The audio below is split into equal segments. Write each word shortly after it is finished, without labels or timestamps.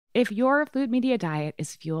If your food media diet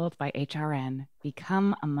is fueled by HRN,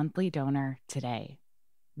 become a monthly donor today.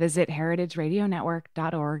 Visit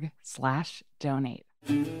heritageradionetwork.org/donate.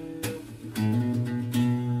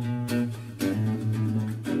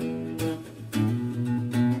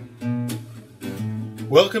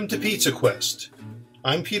 Welcome to Pizza Quest.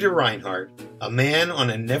 I'm Peter Reinhardt, a man on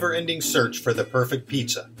a never-ending search for the perfect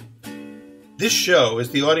pizza. This show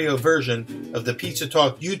is the audio version of the Pizza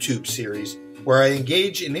Talk YouTube series, where I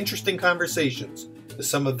engage in interesting conversations with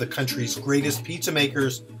some of the country's greatest pizza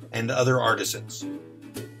makers and other artisans.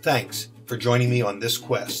 Thanks for joining me on this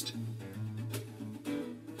quest.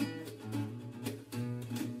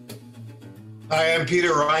 Hi, I'm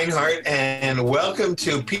Peter Reinhardt, and welcome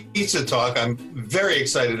to Pizza Talk. I'm very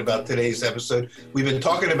excited about today's episode. We've been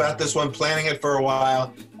talking about this one, planning it for a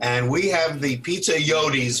while, and we have the Pizza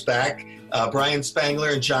Yodis back, Brian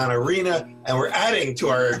Spangler and John Arena, and we're adding to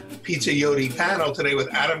our Pizza Yodi panel today with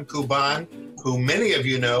Adam Kuban, who many of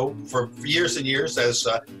you know for years and years as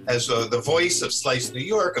the voice of Slice New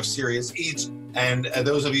York, of Serious Eats, and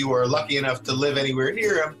those of you who are lucky enough to live anywhere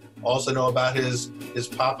near him also know about his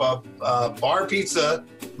pop-up bar pizza,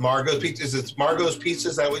 Margot's Pizza. Is it Margot's Pizza?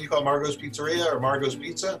 Is that what you call Margot's Pizzeria or Margot's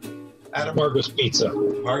Pizza? Adam? Margot's Pizza.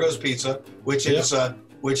 Margot's Pizza,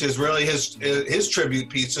 which is really his tribute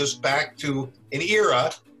pizzas back to an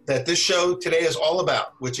era that this show today is all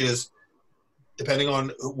about, which is, depending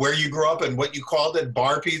on where you grew up and what you called it,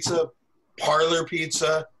 bar pizza, parlor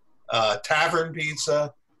pizza, tavern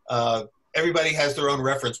pizza. Everybody has their own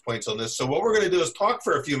reference points on this. So what we're going to do is talk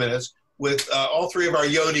for a few minutes with all three of our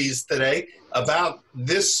Yodis today about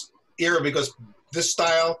this era, because this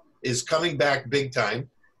style is coming back big time.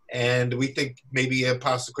 And we think maybe a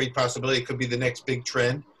great possibility it could be the next big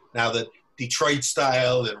trend now that Detroit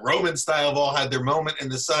style and Roman style have all had their moment in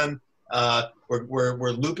the sun.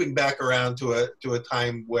 We're looping back around to a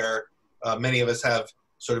time where many of us have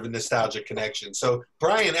sort of a nostalgic connection. So,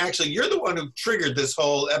 Brian, actually, you're the one who triggered this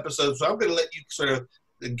whole episode, so I'm going to let you sort of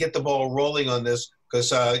get the ball rolling on this,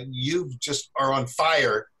 because you just are on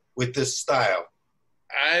fire with this style.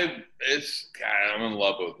 I'm in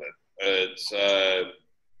love with it.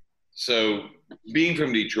 So being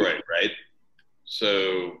from Detroit, right?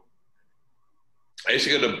 So I used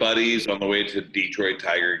to go to Buddy's on the way to Detroit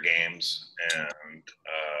Tiger games, and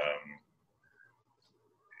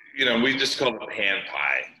we just called it pan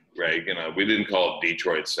pie, right? We didn't call it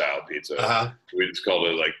Detroit style pizza. Uh-huh. We just called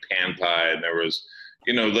it like pan pie, and there was,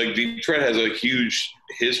 like Detroit has a huge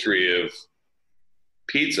history of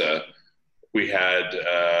pizza. We had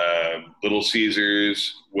Little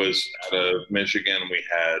Caesars was out of Michigan. We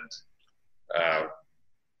had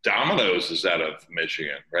Domino's is out of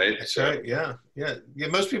Michigan, right? That's right. Yeah.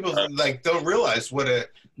 Most people don't realize what a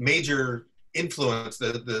major influence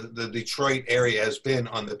the Detroit area has been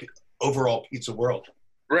on the overall pizza world.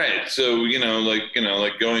 Right. So like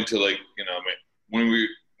going to when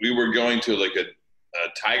we were going to like a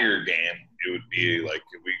Tiger game, it would be like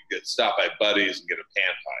we get stopped by Buddies and get a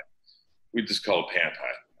pan pie. We just call it pan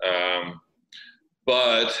pie.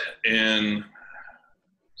 But in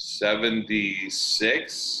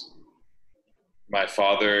 '76, my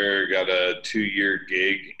father got a 2-year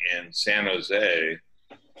gig in San Jose,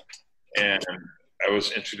 and I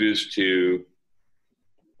was introduced to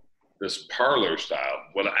this parlor style,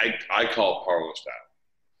 what I call parlor style,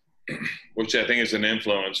 which I think is an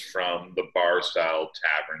influence from the bar style,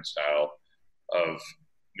 tavern style of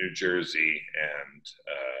New Jersey and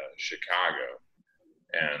Chicago.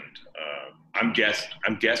 And I'm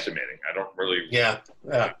guesstimating. I don't really. Yeah.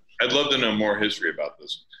 I'd love to know more history about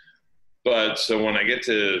this. But so when I get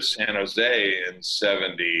to San Jose in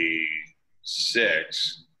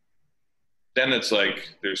 '76, then it's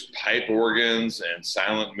like there's pipe organs and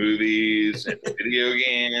silent movies and video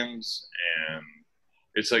games, and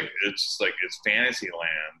it's fantasy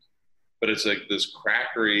land, but it's like this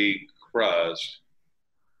crackery crust,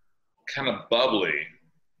 kind of bubbly.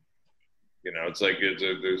 It's like there's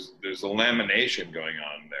a lamination going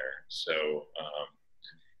on there. So.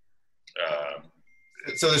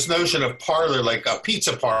 So this notion of parlor, like a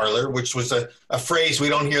pizza parlor, which was a phrase we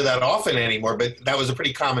don't hear that often anymore, but that was a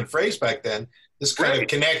pretty common phrase back then. This kind of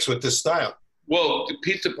connects with this style. Well, the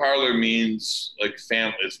pizza parlor means like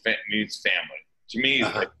family. Means family. To me,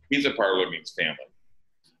 like, pizza parlor means family.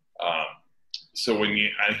 So when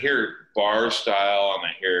I hear bar style and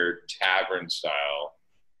I hear tavern style,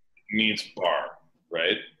 it means bar,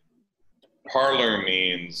 right? Parlor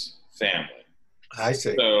means family. I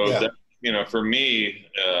see. So yeah. For me,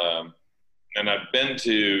 and I've been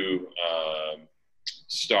to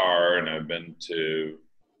Star, and I've been to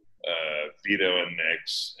Vito and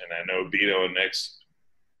Nick's, and I know Vito and Nick's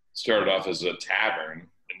started off as a tavern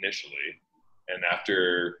initially, and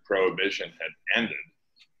after Prohibition had ended,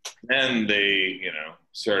 then they,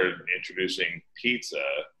 started introducing pizza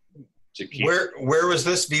to keep. Where was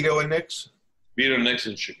this, Vito and Nick's? Vito and Nick's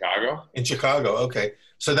in Chicago. In Chicago, okay.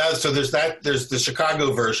 So there's the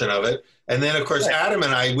Chicago version of it, and then of course Adam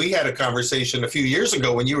and we had a conversation a few years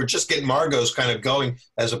ago when you were just getting Margot's kind of going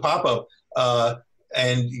as a pop-up,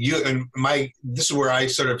 and this is where I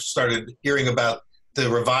sort of started hearing about the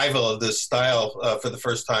revival of this style for the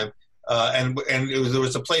first time, and there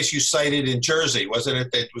was a place you cited in Jersey, wasn't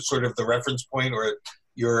it? That was sort of the reference point, or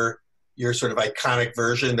your sort of iconic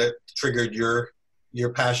version that triggered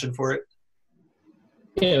your passion for it.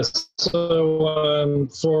 Yes. So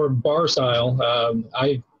for bar style,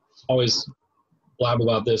 I always blab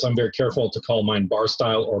about this. I'm very careful to call mine bar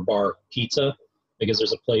style or bar pizza, because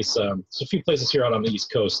there's a few places here out on the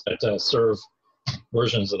East Coast that serve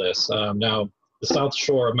versions of this. Now, the South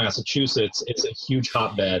Shore of Massachusetts, it's a huge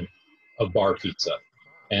hotbed of bar pizza,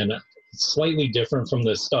 and slightly different from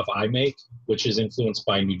the stuff I make, which is influenced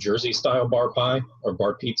by New Jersey style bar pie or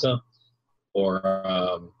bar pizza, or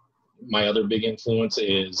my other big influence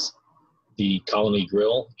is the Colony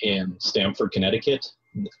Grill in Stamford, Connecticut.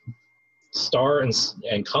 Star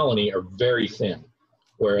and Colony are very thin,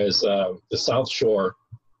 whereas the South Shore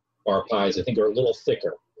bar pies, I think, are a little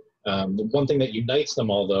thicker. The one thing that unites them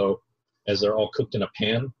all, though, as they're all cooked in a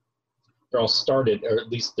pan, they're all started, or at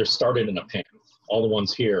least they're started in a pan. All the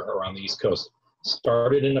ones here around the East Coast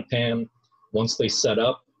started in a pan. Once they set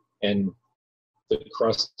up and the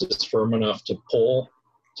crust is firm enough to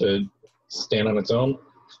stand on its own,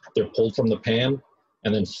 they're pulled from the pan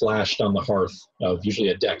and then flashed on the hearth of usually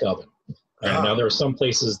a deck oven. Now there are some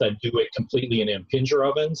places that do it completely in impinger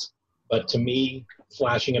ovens, but to me,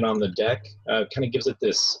 flashing it on the deck kind of gives it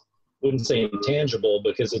this, I wouldn't say intangible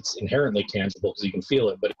because it's inherently tangible because you can feel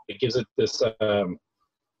it, but it gives it this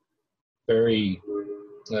very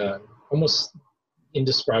almost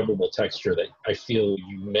indescribable texture that I feel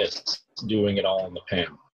you miss doing it all in the pan.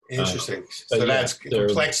 Interesting. So that's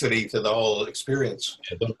complexity to the whole experience.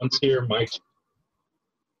 The ones here, but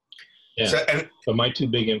my two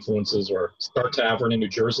big influences are Star Tavern in New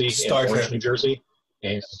Jersey, New Jersey,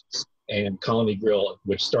 and Colony Grill,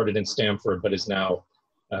 which started in Stamford but is now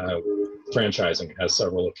franchising, has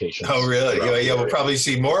several locations. Oh, really? Yeah, we'll probably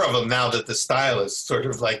see more of them now that the style is sort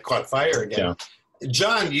of like caught fire again. Yeah.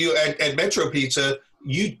 John, you at Metro Pizza,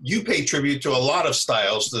 you pay tribute to a lot of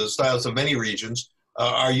styles, the styles of many regions.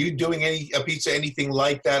 Are you doing anything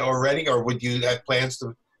like that already, or would you have plans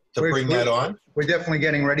to bring that on? We're definitely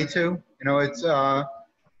getting ready to. It's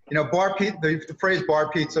bar pizza. The phrase bar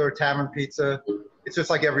pizza or tavern pizza, it's just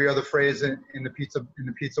like every other phrase in the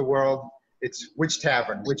pizza world. It's which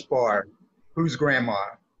tavern, which bar, whose grandma.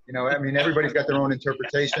 Everybody's got their own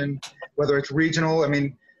interpretation. Whether it's regional,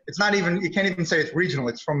 it's not even, you can't even say it's regional.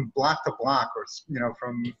 It's from block to block, or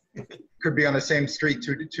could be on the same street,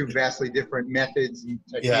 two vastly different methods and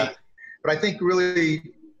techniques. Yeah. But I think really,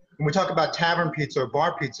 when we talk about tavern pizza or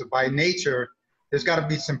bar pizza, by nature, there's got to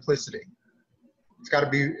be simplicity. It's got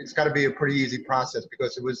to be a pretty easy process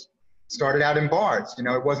because it was started out in bars.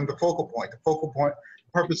 It wasn't the focal point. The focal point,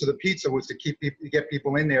 purpose of the pizza was to get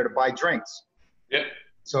people in there to buy drinks. Yeah.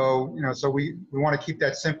 So we want to keep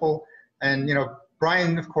that simple. And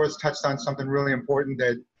Brian, of course, touched on something really important,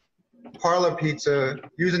 that parlor pizza,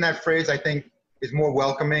 using that phrase, I think, is more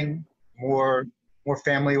welcoming, more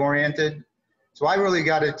family oriented. So I really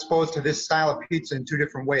got exposed to this style of pizza in two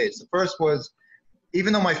different ways. The first was,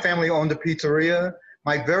 even though my family owned a pizzeria,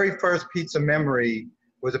 my very first pizza memory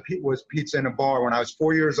was pizza in a bar when I was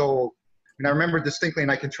 4 years old. And I remember distinctly,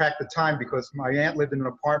 and I can track the time because my aunt lived in an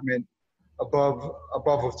apartment above a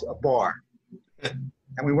bar.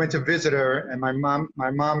 And we went to visit her, and my mom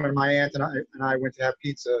and my aunt and I went to have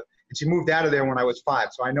pizza. And she moved out of there when I was 5.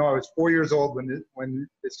 So I know I was 4 years old when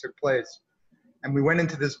this took place. And we went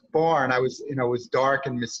into this bar, and it was dark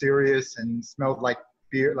and mysterious and smelled like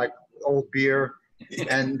beer, like old beer.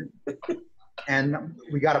 And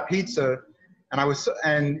we got a pizza,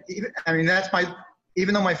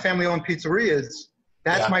 even though my family owned pizzerias,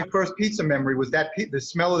 that's my first pizza memory, was the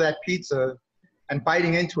smell of that pizza and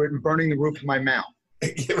biting into it and burning the roof of my mouth.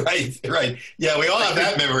 Right. Yeah, we all have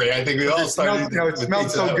that memory. I think we all started. It smelled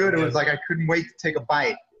so good. It was like I couldn't wait to take a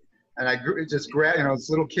bite. And I just grabbed, this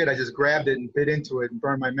little kid, I just grabbed it and bit into it and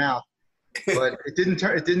burned my mouth. But it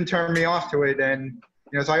didn't turn me off to it. And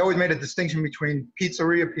so I always made a distinction between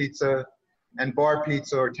pizzeria pizza and bar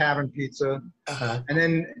pizza or tavern pizza. Uh-huh. And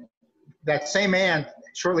then that same aunt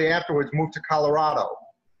shortly afterwards moved to Colorado.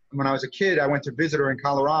 And when I was a kid, I went to visit her in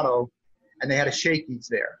Colorado, and they had a Shakey's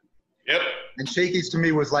there. Yep. And Shakey's to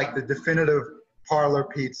me was like the definitive parlor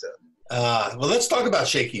pizza. Well, let's talk about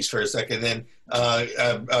Shakey's for a second. Then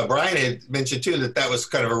Brian had mentioned too that was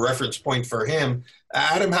kind of a reference point for him.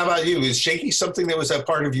 Adam, how about you? Is Shakey's something that was a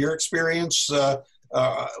part of your experience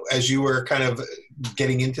as you were kind of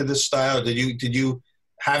getting into this style? Did you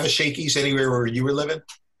have a Shakey's anywhere where you were living?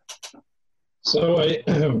 So I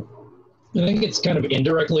think it's kind of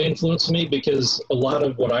indirectly influenced me because a lot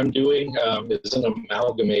of what I'm doing is an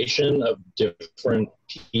amalgamation of different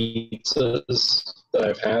pizzas that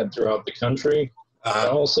I've had throughout the country.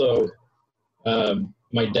 Also,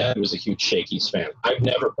 my dad was a huge Shakey's fan. I've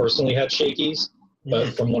never personally had Shakey's,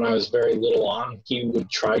 but from when I was very little on, he would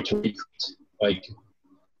try to recreate like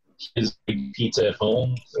his big pizza at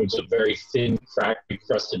home. It was a very thin, cracked,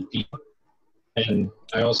 crusted pizza. And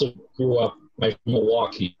I also grew up from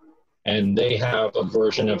Milwaukee, and they have a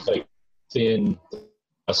version of like thin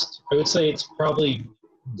crust. I would say it's probably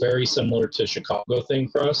very similar to Chicago thin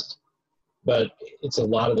crust, but it's a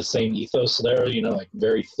lot of the same ethos there, like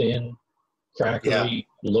very thin, crackery,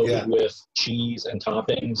 loaded with cheese and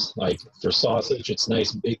toppings. Like for sausage, it's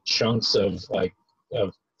nice big chunks of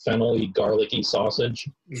fennel-y, garlicky sausage.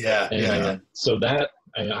 So that,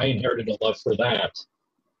 I inherited a love for that.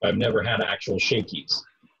 I've never had actual Shakey's.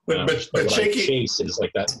 But what I chase is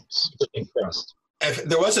like that super thin crust.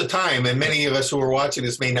 There was a time, and many of us who are watching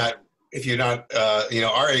this may not, if you're not,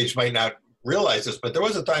 our age, might not realize this, but there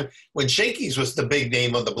was a time when Shakey's was the big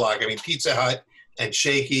name on the block. I mean, Pizza Hut and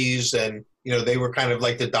Shakey's, and they were kind of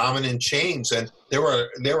like the dominant chains, and there were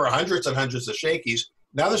hundreds and hundreds of Shakey's.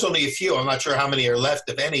 Now there's only a few. I'm not sure how many are left,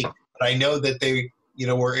 if any, but I know that they,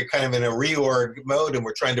 we're kind of in a reorg mode, and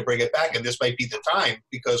we're trying to bring it back, and this might be the time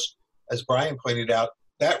because, as Brian pointed out,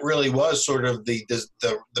 that really was sort of the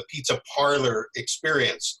pizza parlor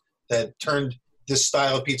experience that turned this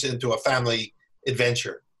style of pizza into a family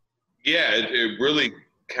adventure. Yeah, it really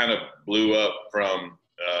kind of blew up from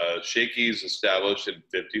Shakey's established in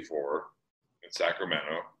 '54 in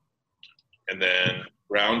Sacramento, and then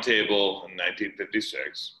Round Table in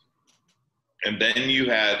 1956. And then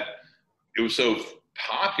it was so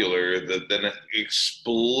popular that then it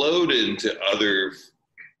exploded into other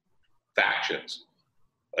factions,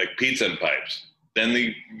 like pizza and pipes. Then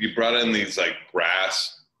you brought in these like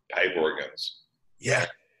brass pipe organs. Yeah.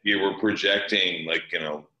 You were projecting like,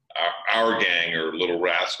 our gang or Little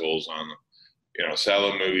Rascals on,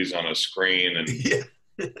 silent movies on a screen. And,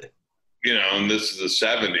 and this is the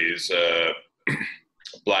 70s,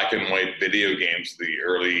 black and white video games, the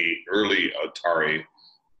early Atari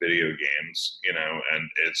video games, and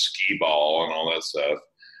it's skee ball and all that stuff.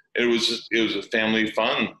 It was a family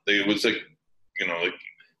fun. It was like,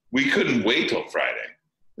 we couldn't wait till Friday.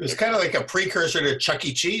 It was kind of like a precursor to Chuck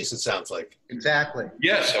E. Cheese, it sounds like. Exactly.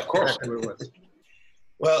 Yes, of course. Exactly what it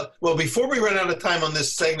was. Well, before we run out of time on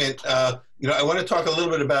this segment, I want to talk a little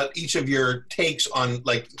bit about each of your takes on,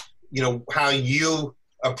 how you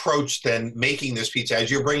approached then making this pizza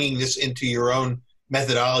as you're bringing this into your own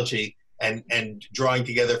methodology and drawing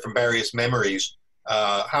together from various memories.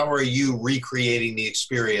 How are you recreating the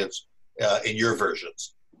experience in your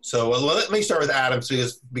versions? So let me start with Adam,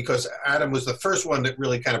 because Adam was the first one that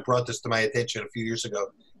really kind of brought this to my attention a few years ago.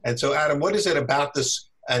 And so, Adam, what is it about this,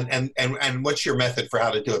 and what's your method for how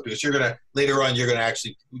to do it? Because later on you're gonna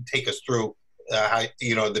actually take us through how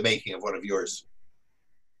the making of one of yours.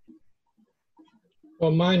 Well,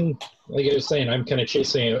 mine, like I was saying, I'm kind of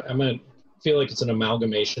chasing. I'm gonna feel like it's an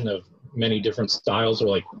amalgamation of many different styles, or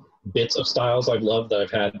like bits of styles I've loved that I've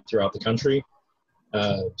had throughout the country.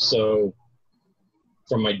 So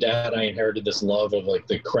from my dad, I inherited this love of like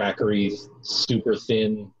the crackery, super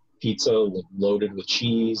thin pizza loaded with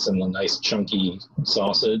cheese and a nice chunky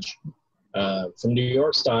sausage. From New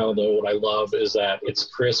York style, though, what I love is that it's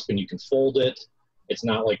crisp and you can fold it. It's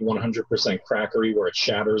not like 100% crackery where it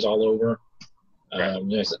shatters all over. I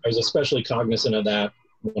was especially cognizant of that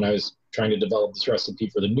when I was trying to develop this recipe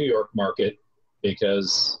for the New York market,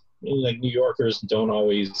 because like New Yorkers don't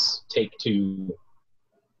always take to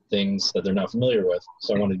things that they're not familiar with.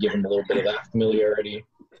 So I wanted to give them a little bit of that familiarity.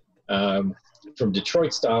 From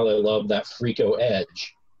Detroit style, I love that Frico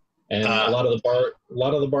edge. And a lot of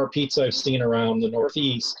the bar pizza I've seen around the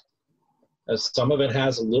Northeast, some of it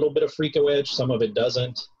has a little bit of Frico edge, some of it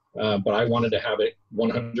doesn't. But I wanted to have it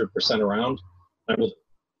 100% around. I will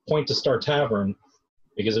point to Star Tavern,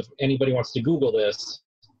 because if anybody wants to Google this,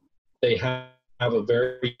 they have a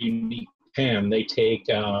very unique pan. They take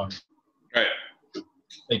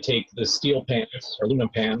They take the steel pans, or aluminum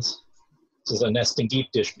pans. This is a nesting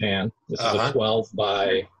deep dish pan. This is a 12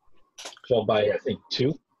 by I think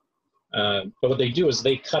 2. But what they do is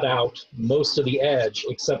they cut out most of the edge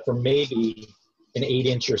except for maybe an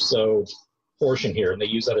 8-inch or so portion here, and they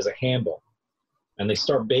use that as a handle. And they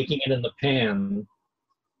start baking it in the pan.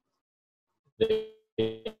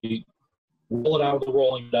 They roll it out with the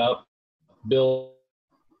rolling it up, build,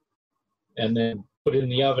 and then put it in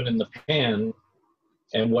the oven in the pan,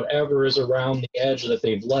 and whatever is around the edge that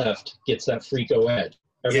they've left gets that Frico edge.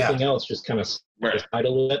 Everything else just kind of slides a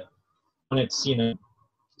little bit. When it's, you know,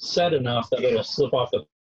 set enough that it'll slip off the,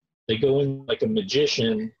 they go in like a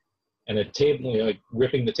magician and a table, you know, like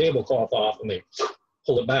ripping the tablecloth off, and they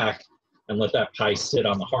pull it back and let that pie sit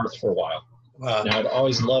on the hearth for a while. Wow. Now, I'd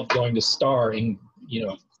always loved going to Star and, you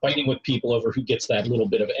know, fighting with people over who gets that little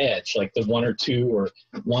bit of edge, like the 1 or 2 or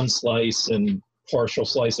 1 slice and partial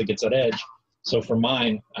slice that gets that edge. So for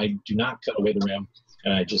mine, I do not cut away the rim,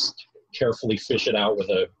 and I just carefully fish it out with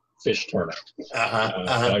a fish turner. But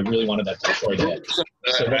I really wanted that Detroit edge. So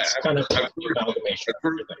that's kind of an amalgamation of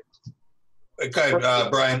everything. Okay,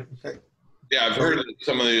 Brian. Yeah, I've heard that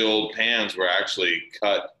some of the old pans were actually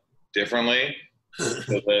cut differently so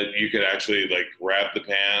that you could actually like wrap the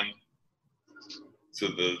pan so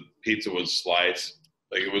the pizza would slice.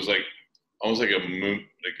 Like it was like almost like a moon,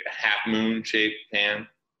 like a half moon shaped pan.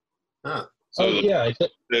 Huh. So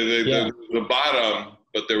the bottom,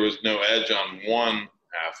 but there was no edge on one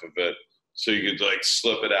half of it, so you could like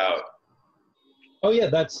slip it out. Oh yeah,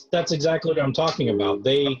 that's exactly what I'm talking about.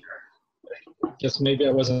 They, just maybe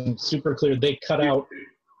I wasn't super clear. They cut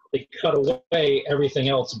away everything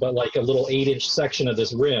else, but like a little 8-inch section of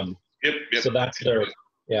this rim. Yep. So that's their,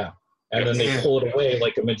 and then they pull it away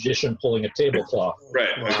like a magician pulling a tablecloth. Right.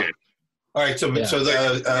 Wow. Okay. All right. So I'm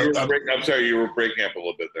sorry, you were breaking up a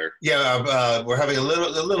little bit there. Yeah, we're having a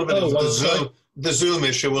little bit of the Zoom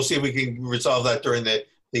issue. We'll see if we can resolve that during the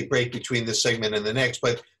break between this segment and the next.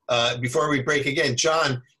 But before we break again,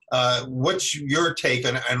 John, what's your take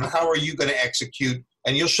on how are you going to execute?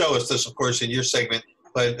 And you'll show us this, of course, in your segment.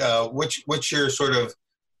 But what's your sort of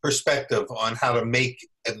perspective on how to make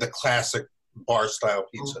the classic bar style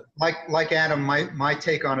pizza? Like Adam, my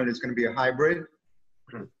take on it is going to be a hybrid.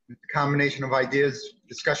 The combination of ideas,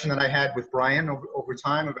 discussion that I had with Brian over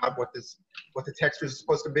time about what the texture is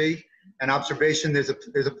supposed to be, and observation. There's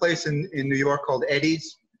a place in New York called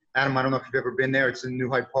Eddie's. Adam, I don't know if you've ever been there. It's in New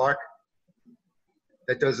Hyde Park.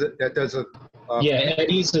 That does a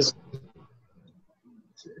Eddie's is.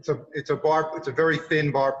 It's a very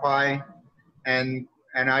thin bar pie, and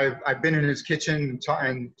I've been in his kitchen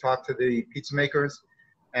and talked to the pizza makers,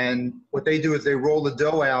 and what they do is they roll the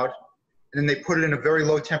dough out, and then they put it in a very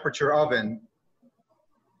low temperature oven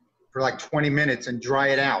for like 20 minutes and dry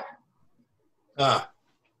it out.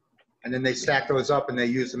 And then they stack those up and they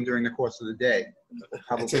use them during the course of the day.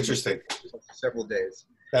 That's interesting. Several days.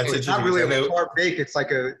 That's so interesting. It's not really a hard bake. It's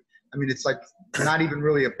like it's like not even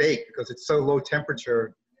really a bake because it's so low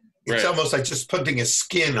temperature. It's almost like just putting a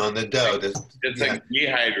skin on the dough. It's like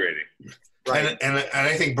dehydrating. Right. And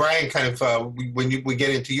I think Brian kind of, when we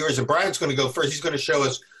get into yours, and Brian's going to go first, he's going to show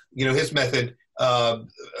us, his method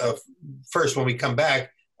first when we come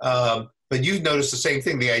back. But you noticed the same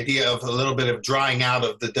thing, the idea of a little bit of drying out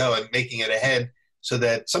of the dough and making it ahead so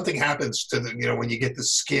that something happens to when you get the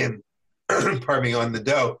skin, pardon me, on the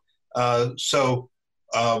dough. And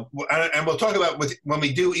we'll talk about, when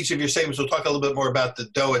we do each of your segments, we'll talk a little bit more about the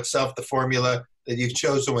dough itself, the formula that you've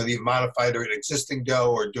chosen, whether you've modified or an existing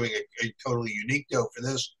dough or doing a totally unique dough for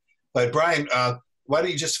this. But Brian, why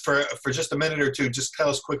don't you just, for just a minute or two, just tell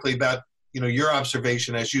us quickly about, your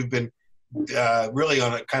observation as you've been really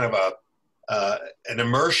on a kind of an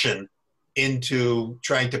immersion into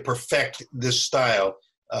trying to perfect this style.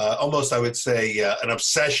 Almost, I would say, an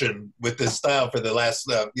obsession with this style for the last,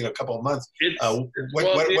 couple of months.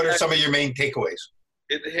 What are some of your main takeaways?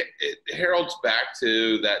 It heralds back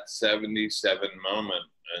to that 77 moment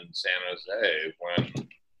in San Jose when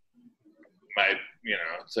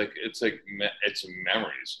it's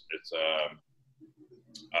memories. It's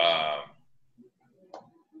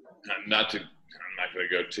I'm not going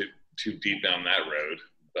to go too deep down that road,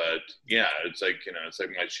 but yeah, it's like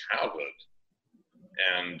my childhood.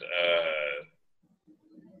 And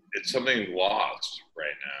it's something lost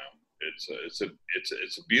right now. It's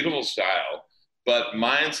a beautiful style, but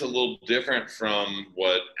mine's a little different from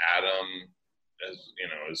what Adam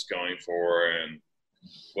is going for and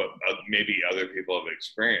what maybe other people have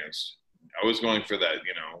experienced. I was going for that,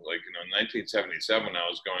 in 1977, I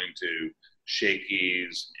was going to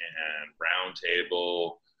Shakey's and Round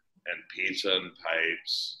Table and Pizza and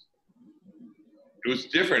Pipes. It was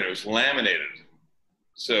different. It was laminated.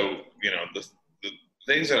 So, the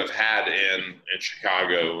things that I've had in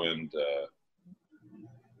Chicago and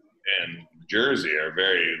in Jersey are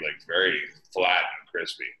very flat and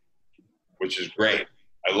crispy, which is great.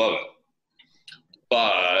 I love it.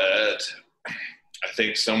 But I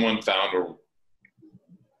think someone found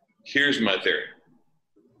here's my theory.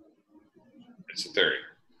 It's a theory.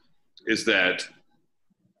 Is that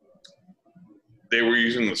they were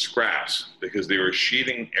using the scraps because they were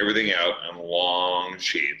sheeting everything out on long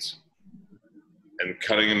sheets and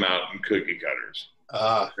cutting them out in cookie cutters.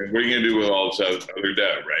 And what are you going to do with all this other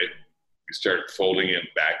dough, right? You start folding it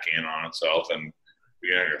back in on itself and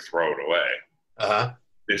you're not going to throw it away.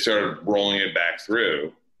 They started rolling it back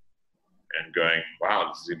through and going, wow,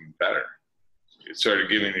 this is even better. It started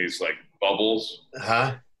giving these like bubbles.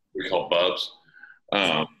 We call bubs.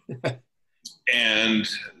 And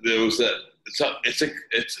there was that, it's a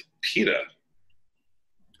pita.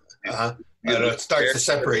 It starts to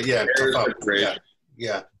separate, yeah.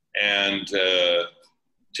 Yeah. And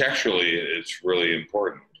texturally, it's really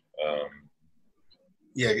important.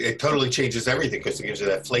 Yeah, it totally changes everything because it gives you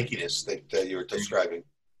that flakiness that you were describing.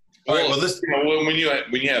 All right, well, this when you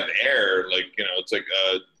have air, like it's like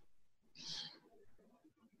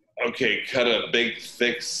okay, cut a big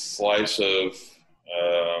thick slice of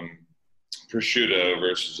prosciutto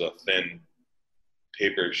versus a thin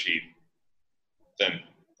paper sheet, of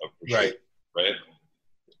prosciutto, right?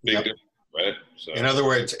 Big difference, right? So, in other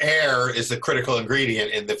words, air is the critical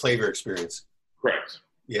ingredient in the flavor experience. Correct.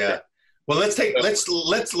 Yeah. Well, let's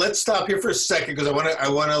stop here for a second because I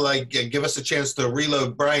want to like give us a chance to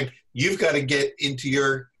reload. Brian, you've got to get into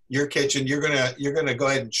your kitchen. You're gonna go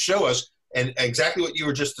ahead and show us and exactly what you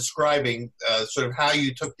were just describing, sort of how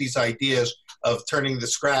you took these ideas of turning the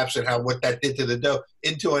scraps and what that did to the dough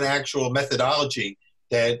into an actual methodology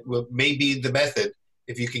that may be the method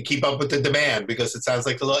if you can keep up with the demand, because it sounds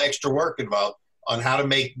like a little extra work involved on how to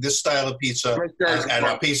make this style of pizza at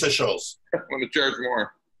a Pizza Shoals. I'm going to charge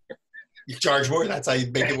more. You charge more? That's how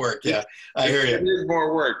you make it work. Yeah, I hear you. It is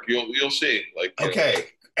more work. You'll see. Okay,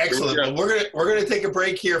 excellent. Well, we're gonna take a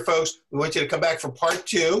break here, folks. We want you to come back for part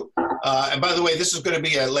 2. And by the way, this is going to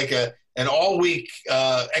be an all-week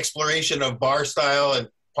exploration of bar style and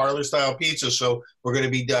parlor style pizza. So we're going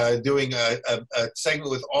to be doing a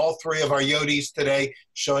segment with all 3 of our Yodis today,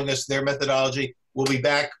 showing us their methodology. We'll be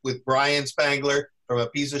back with Brian Spangler from a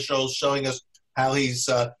Pizza Shoals, showing us how he's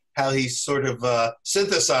sort of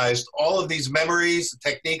synthesized all of these memories,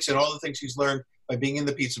 techniques, and all the things he's learned by being in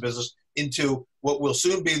the pizza business into what will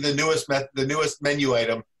soon be the newest menu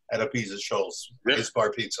item at a Pizza Shoals, his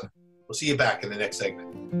bar pizza. We'll see you back in the next segment.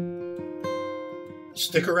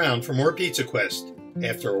 Stick around for more Pizza Quest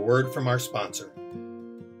after a word from our sponsor.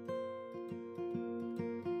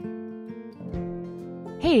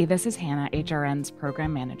 Hey, this is Hannah, HRN's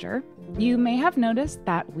program manager. You may have noticed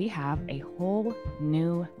that we have a whole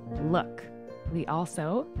new look. We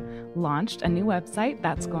also launched a new website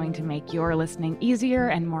that's going to make your listening easier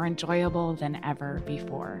and more enjoyable than ever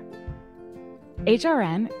before.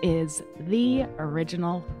 HRN is the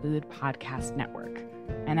original food podcast network.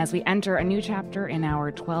 And as we enter a new chapter in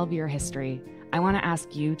our 12-year history, I want to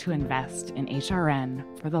ask you to invest in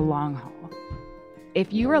HRN for the long haul.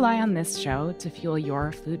 If you rely on this show to fuel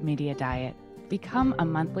your food media diet, become a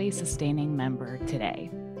monthly sustaining member today.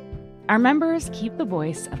 Our members keep the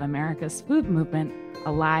voice of America's food movement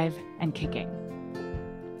alive and kicking.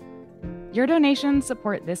 Your donations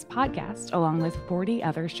support this podcast along with 40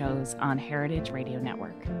 other shows on Heritage Radio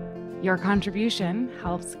Network. Your contribution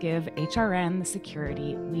helps give HRN the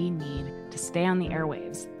security we need to stay on the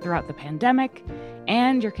airwaves throughout the pandemic,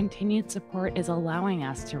 and your continued support is allowing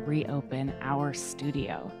us to reopen our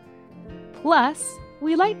studio. Plus,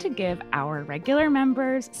 we like to give our regular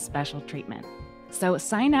members special treatment. So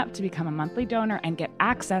sign up to become a monthly donor and get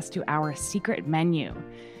access to our secret menu.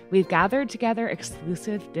 We've gathered together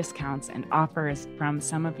exclusive discounts and offers from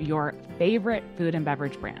some of your favorite food and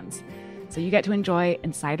beverage brands. So you get to enjoy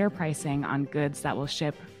insider pricing on goods that will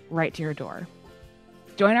ship right to your door.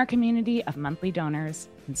 Join our community of monthly donors,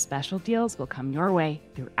 and special deals will come your way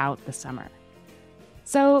throughout the summer.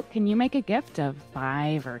 So can you make a gift of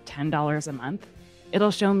 $5 or $10 a month?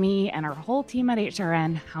 It'll show me and our whole team at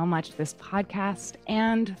HRN how much this podcast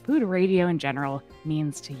and food radio in general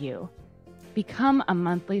means to you. Become a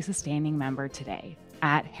monthly sustaining member today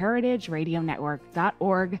at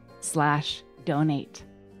heritageradionetwork.org/donate.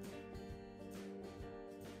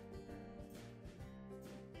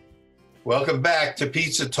 Welcome back to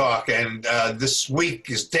Pizza Talk, and this week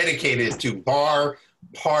is dedicated to bar,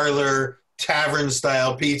 parlor,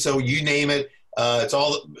 tavern-style pizza, you name it. It's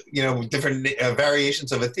all, different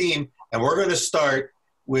variations of a theme, and we're going to start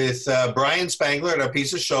with Brian Spangler at our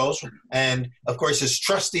Pizza Shoals, and of course his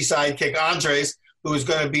trusty sidekick Andres, who is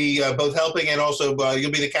going to be both helping and also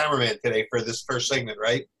you'll be the cameraman today for this first segment,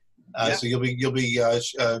 right? Yeah. So you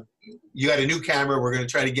got a new camera. We're going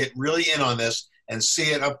to try to get really in on this and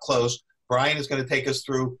see it up close. Brian is going to take us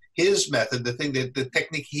through his method, the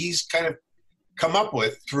technique he's kind of come up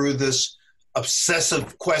with through this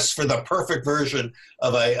obsessive quest for the perfect version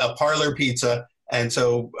of a parlor pizza. And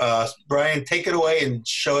so, Brian, take it away and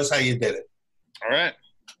show us how you did it. All right.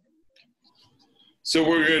 So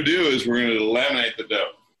what we're going to do is we're going to laminate the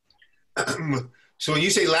dough. So when you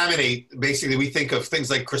say laminate, basically we think of things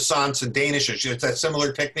like croissants and Danish. Is that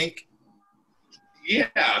similar technique?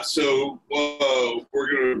 Yeah. So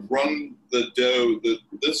we're going to run the dough.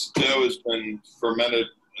 This dough has been fermented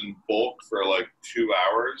in bulk for like 2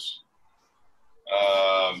 hours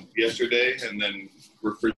yesterday, and then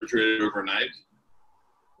refrigerated overnight.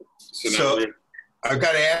 So I've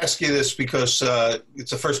got to ask you this because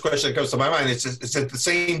it's the first question that comes to my mind. Is it the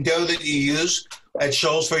same dough that you use at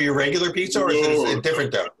Shoals for your regular pizza, or is it a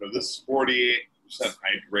different dough? This is 48%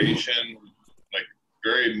 hydration, like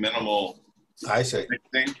very minimal. I see.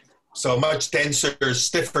 Thing. So much denser,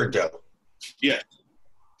 stiffer dough. Yeah.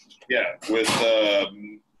 Yeah. With,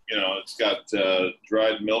 it's got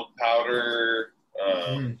dried milk powder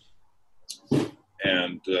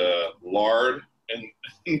and lard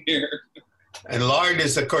in here. And lard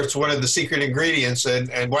is, of course, one of the secret ingredients.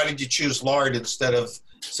 And why did you choose lard instead of,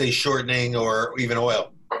 say, shortening or even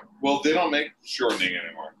oil? Well, they don't make shortening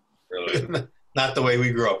anymore, really. Not the way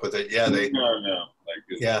we grew up with it. Yeah, No.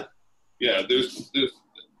 Yeah. Yeah, there's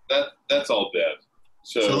that's all dead.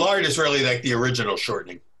 So lard is really like the original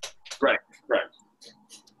shortening. Right.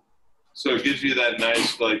 So it gives you that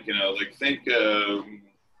nice, think making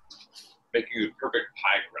the perfect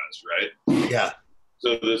pie crust, right? Yeah.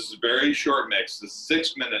 So this is very short mix. This is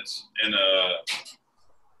 6 minutes in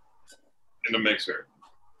a mixer.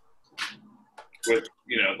 With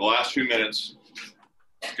the last few minutes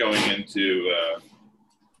going into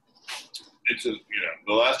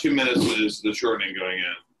the last 2 minutes is the shortening going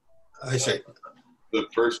in. I see. The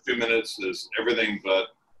first 2 minutes is everything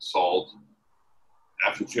but salt.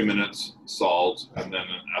 After 2 minutes, salt, and then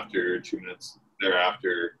after 2 minutes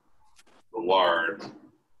thereafter, the lard, and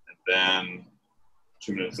then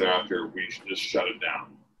 2 minutes thereafter, we should just shut it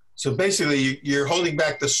down. So basically, you're holding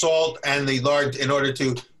back the salt and the lard in order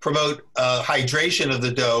to promote hydration of the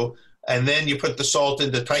dough, and then you put the salt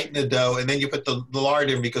in to tighten the dough, and then you put the lard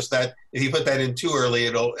in because if you put that in too early,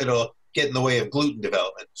 it'll get in the way of gluten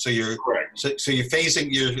development. So you're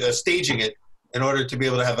you're staging it in order to be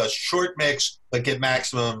able to have a short mix but get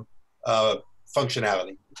maximum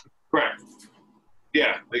functionality. Correct.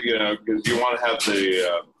 Yeah, because you want to have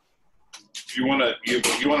you want to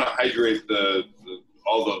hydrate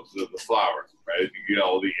all the flour, right? You get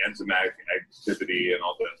all the enzymatic activity and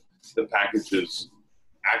all the packages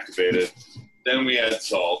activated. Then we add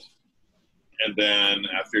salt, and then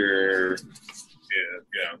after 2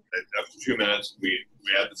 minutes we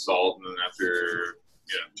add the salt, and then after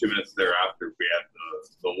 2 minutes thereafter we add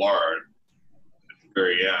the lard at the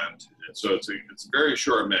very end. And so it's a very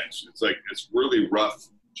short mix. It's really rough,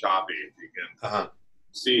 choppy. If you can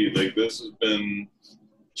see, this has been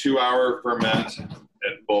 2 hour ferment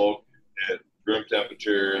at bulk at room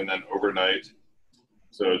temperature and then overnight.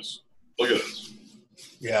 So look at this.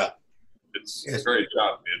 Yeah. It's very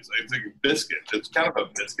choppy. It's like a biscuit. It's kind of a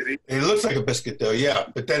biscuity. It looks like a biscuit dough, yeah.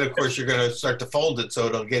 But then, of course, you're going to start to fold it so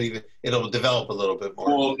it'll develop a little bit more.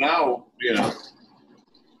 Well, now,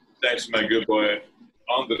 thanks to my good boy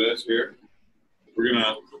Andres here, we're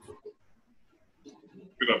gonna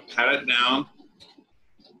pat it down,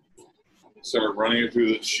 start running it through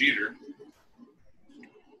the sheeter.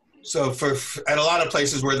 So at a lot of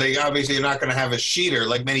places where they obviously are not going to have a sheeter,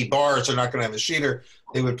 like many bars are not going to have a sheeter,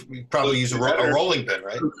 they would probably use a rolling pin,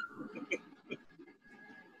 right?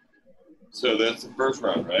 So that's the first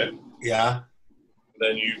run, right? Yeah.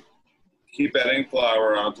 Then you keep adding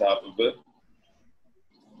flour on top of it.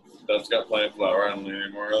 That's got plenty of flour. I don't need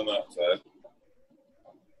any more on that side.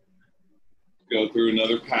 Go through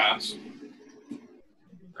another pass.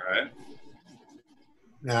 All right.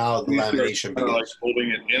 Now the lamination begins. Like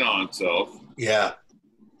holding it in on itself. Yeah.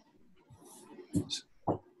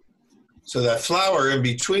 So that flour in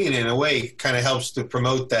between, in a way, kind of helps to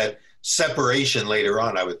promote that separation later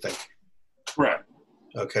on, I would think. Right.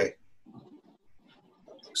 Okay.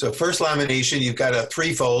 So first lamination, you've got a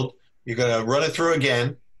threefold. You're going to run it through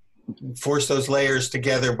again, force those layers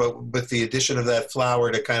together, but with the addition of that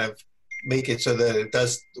flour to kind of make it so that it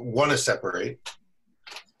does want to separate.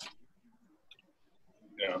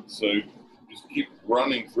 Yeah, so just keep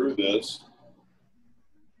running through this.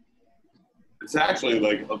 It's actually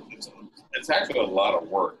like it's it's actually a lot of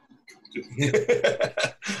work.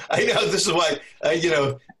 I know, this is why,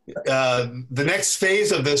 the next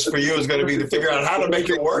phase of this for you is going to be to figure out how to make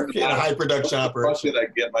it work in a high production operation. What should I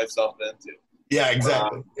get myself into? Yeah,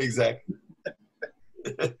 exactly. Exactly.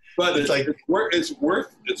 But it's like it's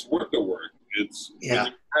worth the work. It's when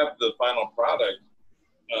you have the final product.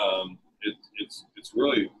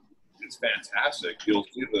 It's fantastic. You'll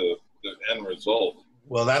see the end result.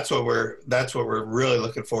 Well, that's what we're really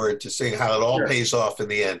looking forward to seeing how it all pays off in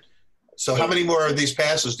the end. So how many more of these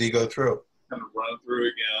passes do you go through? Kind of run through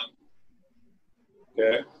again.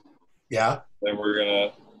 Okay. Yeah. Then we're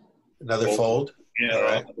gonna another fold. Yeah. All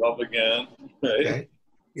right. Up again. Right. Okay.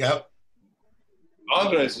 Yep.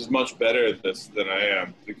 Andres is much better at this than I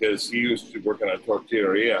am because he used to work on a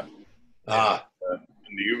tortilleria. In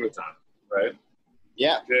the Yucatan, right?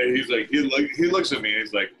 Yeah. Okay. He's like he looks at me and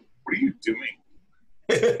he's like, "What are you doing?"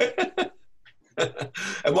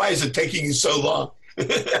 And why is it taking you so long?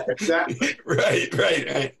 Exactly.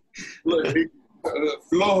 Right. Look,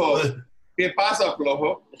 flojo. ¿Qué pasa,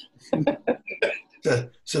 flojo?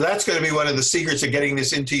 So that's going to be one of the secrets of getting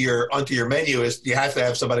this onto your menu is you have to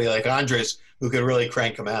have somebody like Andres who can really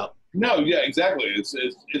crank them out. No, yeah, exactly. It's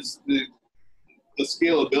the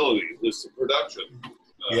scalability, it's the production.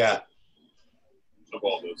 Of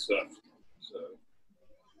all this stuff. So,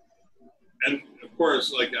 and of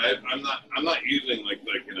course, like I'm not using like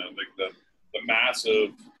the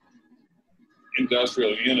massive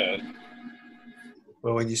industrial unit.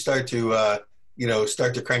 Well, when you start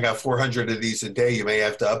to crank out 400 of these a day, you may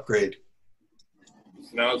have to upgrade. So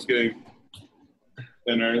now it's getting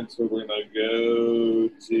thinner, so we're gonna go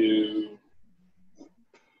to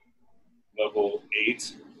level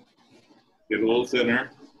 8. Get a little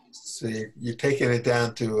thinner. So you're taking it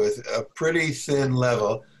down to a pretty thin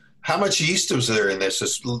level. How much yeast was there in this?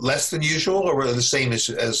 Is less than usual, or were they the same as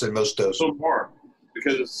in most doughs? So more,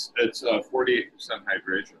 because it's 48%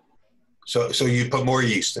 hydration. So you put more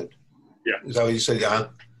yeast in? Yeah. Is that what you said? Yeah,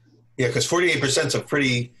 because 48% is a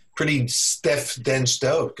pretty stiff, dense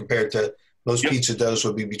dough compared to most pizza doughs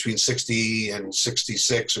would be between 60 and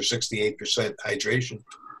 66 or 68% hydration.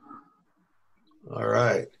 All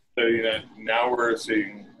right. So now we're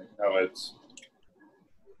seeing how it's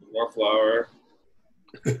more flour.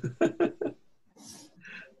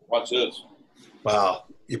 Watch this. Wow,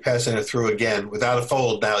 you're passing it through again without a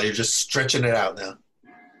fold. Now you're just stretching it out now.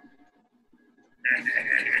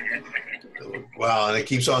 Wow, and it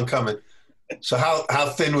keeps on coming. So how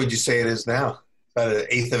thin would you say it is now? About an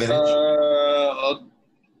eighth of an inch?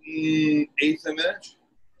 Eighth of an inch?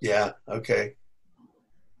 Yeah, okay.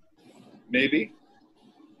 Maybe.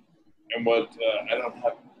 And what I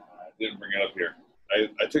didn't bring it up here.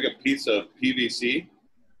 I took a piece of PVC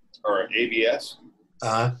or ABS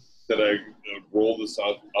that I rolled this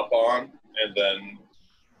up on and then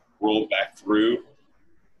rolled back through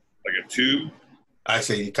like a tube. I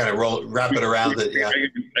see. You kind of wrap it around it. Yeah.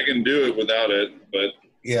 I can do it without it, but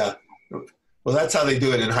yeah. Well, that's how they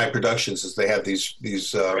do it in high productions. Is they have these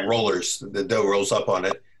rollers. The dough rolls up on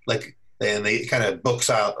it, and they kind of books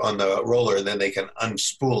out on the roller, and then they can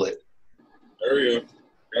unspool it. There we go.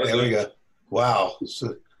 There we go. Wow.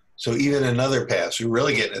 So even another pass, you're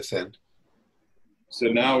really getting it thin. So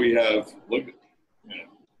now we have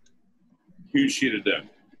huge sheet of dough.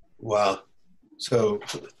 Wow. So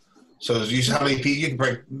how many pizzas? You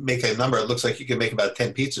can make a number. It looks like you can make about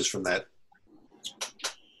 10 pizzas from that.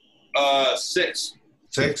 6.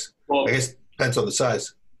 6? 12. I guess depends on the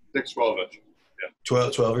size. 6 12-inch. Yeah.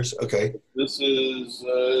 12ers? Okay. This is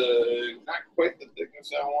not quite the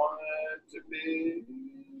thickness I want it to be.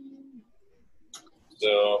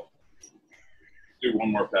 So, do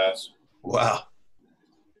one more pass. Wow.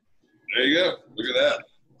 There you go. Look at that.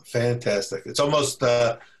 Fantastic. It's almost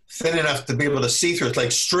thin enough to be able to see through. It's like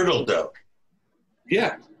strudel dough.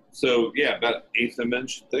 Yeah. So, about 1/8 of an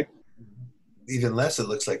inch thick. Even less, it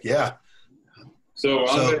looks like. Yeah. So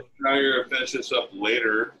I'm going to finish this up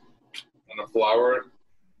later on the flour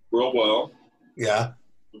real well. Yeah.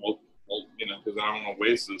 We'll because I don't want to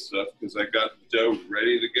waste this stuff because I got the dough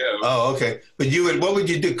ready to go. Oh, okay. But what would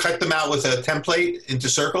you do? Cut them out with a template into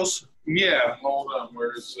circles? Yeah. Hold on.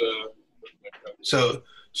 Where's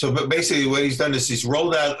but basically what he's done is he's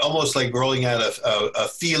rolled out almost like rolling out a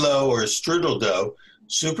phyllo or a strudel dough,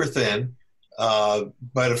 super thin,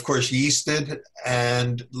 but of course yeasted,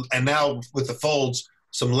 and now with the folds,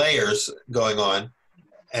 some layers going on,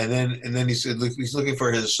 and then he's looking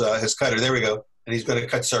for his cutter. There we go, and he's going to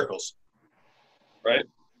cut circles. Right.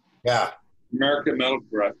 Yeah. American Metal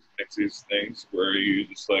Press makes these things where you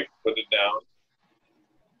just put it down,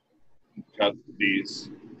 and cut these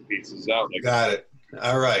pieces out. Got it.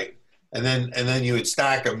 All right. and then you would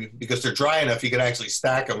stack them because they're dry enough. You could actually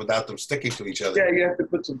stack them without them sticking to each other. Yeah, you have to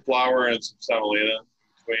put some flour and some semolina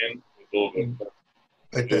between with a little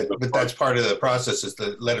bit. But that's part of the process is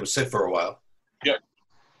to let them sit for a while. Yep.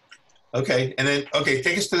 Okay, and then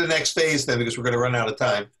take us to the next phase then because we're going to run out of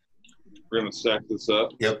time. We're going to stack this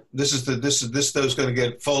up. Yep. This dough's going to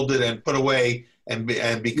get folded and put away and be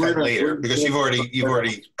cut later because you've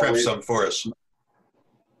already prepped some for us.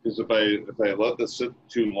 Because if I let this sit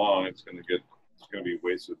too long, it's going to be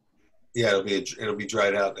wasted. Yeah, it'll be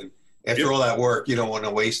dried out, and after all that work, you don't want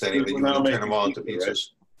to waste any of it. You want to turn them all into pizzas. Right?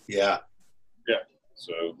 Yeah. Yeah.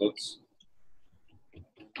 So I'm going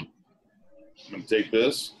to take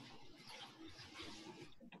this,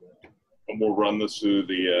 and we'll run this through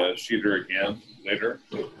the sheeter again later.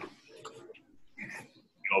 It'll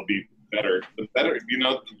be better. The better,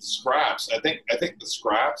 the scraps. I think the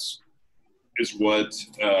scraps is what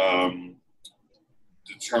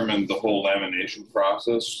determined the whole lamination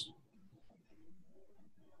process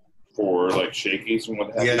for like shakies and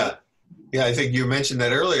what have you. Yeah. I think you mentioned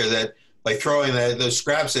that earlier that by throwing those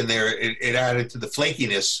scraps in there, it added to the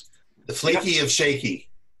flakiness, the flaky of shaky.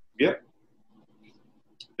 Yep.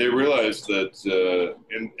 They realized that,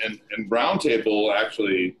 and Brown Table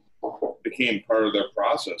actually became part of their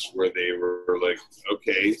process where they were like,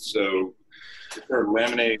 okay, so we're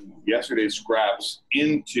laminating yesterday's scraps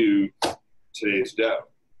into today's dough.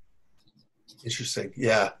 Interesting.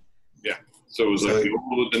 Yeah. Yeah. So it was like the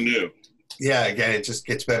old with the new. Yeah. Again, it just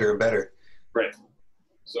gets better and better. Right.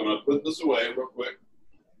 So I'm going to put this away real quick.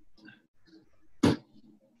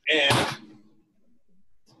 And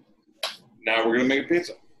now we're going to make a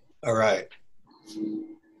pizza. All right.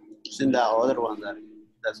 It's in the other one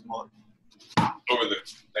that's more. Over there.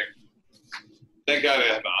 Thank God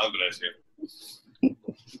I have Andres here.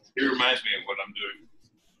 He reminds me of what I'm doing.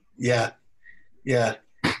 Yeah. Yeah.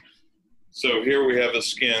 So here we have a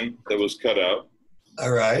skin that was cut out.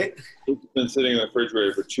 All right. It's been sitting in the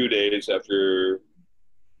refrigerator for 2 days after.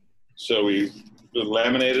 So we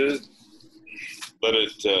laminated it, let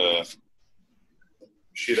it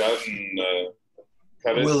sheet out and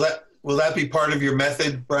cut it. Will that be part of your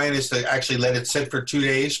method, Brian, is to actually let it sit for 2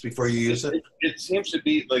 days before you use it? It seems to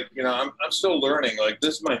be like, I'm still learning. Like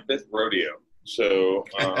this is my 5th rodeo. So,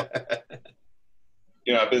 I've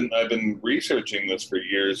been researching this for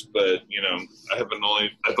years, but I've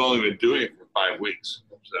only been doing it for 5 weeks.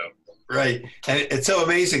 So. Right. And it's so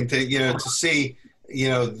amazing to see,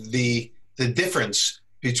 the difference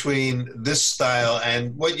between this style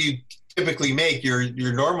and what you typically make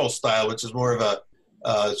your normal style, which is more of a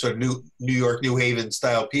sort of New York, New Haven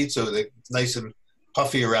style pizza that's nice and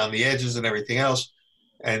puffy around the edges and everything else.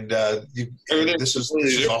 And this is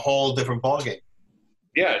a whole different ballgame.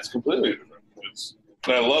 Yeah, it's completely different.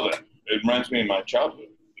 But I love it. It reminds me of my childhood.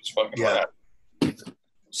 It's fucking rad.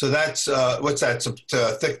 So that's what's that? Some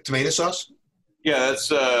thick tomato sauce? Yeah,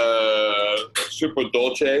 that's super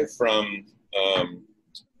dolce from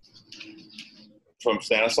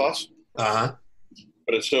Stanislaus. Uh-huh.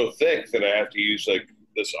 But it's so thick that I have to use like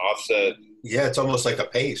this offset. Yeah, it's almost like a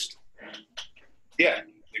paste. Yeah,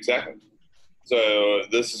 exactly. So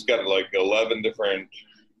this has got like 11 different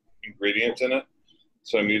ingredients in it.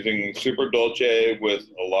 So I'm using super dolce with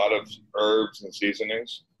a lot of herbs and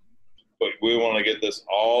seasonings. But we want to get this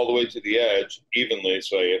all the way to the edge evenly,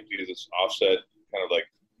 so I have to use this offset kind of like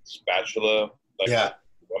spatula,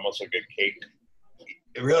 almost like a cake.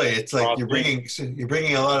 Really, it's like you're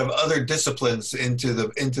bringing a lot of other disciplines into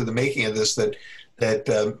the making of this that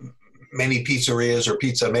many pizzerias or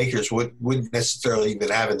pizza makers wouldn't necessarily even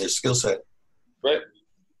have in their skill set. Right.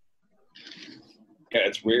 Yeah,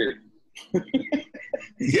 it's weird.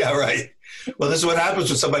 Yeah, right. Well, this is what happens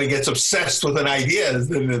when somebody gets obsessed with an idea,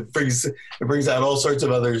 and it brings out all sorts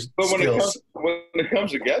of other skills. When it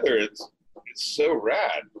comes together, it's so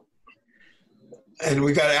rad. And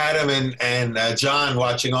we got Adam and John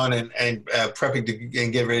watching on and prepping to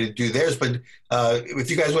and get ready to do theirs. But if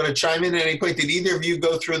you guys want to chime in at any point, did either of you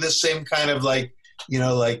go through this same kind of when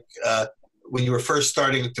you were first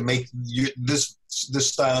starting to make this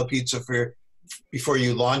style of pizza before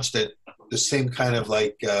you launched it? The same kind of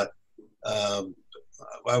I don't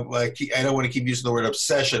want to keep using the word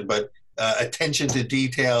obsession, but attention to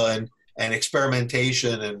detail and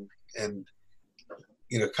experimentation and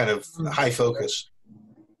kind of high focus.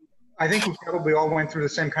 I think we probably all went through the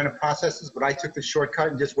same kind of processes, but I took the shortcut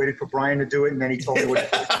and just waited for Brian to do it, and then he told me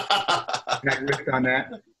what to do. And I ripped on that.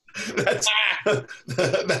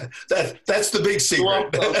 That's the big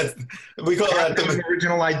secret. We call that the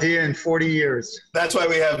original idea in 40 years. That's why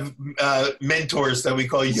we have mentors that we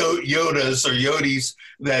call Yodis or Yodis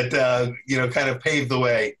that kind of pave the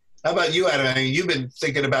way. How about you, Adam? I mean, you've been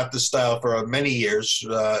thinking about this style for many years.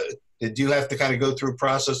 Did you have to kind of go through a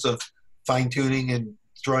process of fine tuning and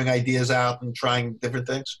throwing ideas out and trying different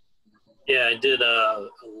things? Yeah, I did a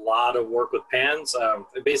lot of work with pans. I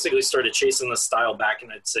basically started chasing this style back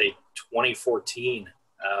in, I'd say, 2014.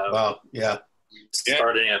 Wow, yeah.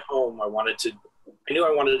 Starting at home, I knew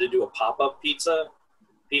I wanted to do a pop-up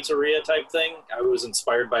pizzeria type thing. I was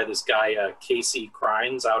inspired by this guy, Casey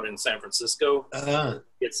Crines, out in San Francisco. San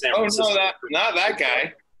Francisco. No, not that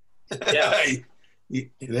guy. Yeah.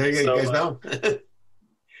 There you go, guys know.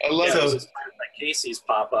 I love I was inspired by Casey's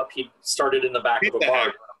pop-up. He started in the back of a bar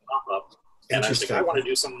doing a pop-up. And I was like, I want to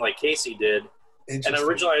do something like Casey did. And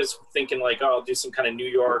originally I was thinking like, oh, I'll do some kind of New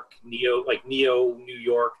York, neo New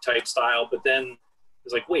York type style. But then I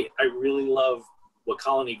was like, wait, I really love what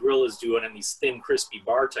Colony Grill is doing in these thin, crispy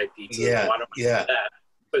bar type pizzas. Yeah, why don't I do that?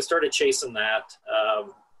 So I started chasing that.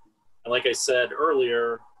 And like I said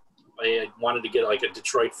earlier, I wanted to get like a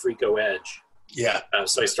Detroit Frico edge. Yeah.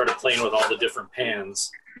 So I started playing with all the different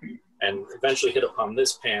pans and eventually hit upon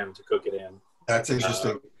this pan to cook it in. That's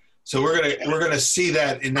interesting. So we're gonna see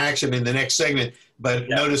that in action in the next segment. But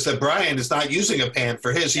notice that Brian is not using a pan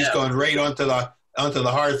for his. He's going right onto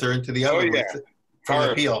the hearth or into the oven from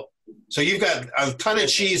the peel. So you've got a ton of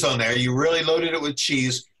cheese on there. You really loaded it with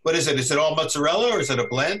cheese. What is it? Is it all mozzarella or is it a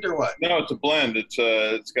blend or what? No, it's a blend.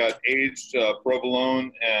 It's got aged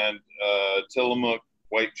provolone and Tillamook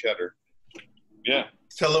white cheddar. Yeah.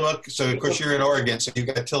 Tillamook. So of course you're in Oregon, so you've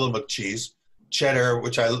got Tillamook cheese, cheddar,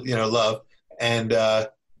 which I love, and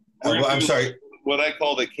I'm sorry. What I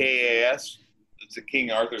call the KAS. It's a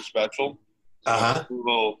King Arthur special. So a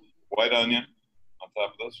little white onion on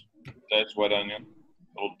top of this. Diced white onion.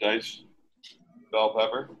 Little diced bell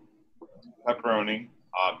pepper. Pepperoni,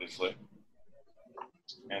 obviously.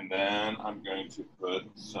 And then I'm going to put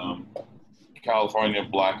some California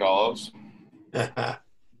black olives.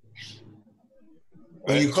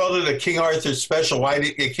 Well, you called it a King Arthur special. Why did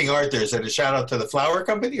you get King Arthur? Is it a shout out to the flour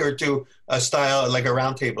company or to a style like a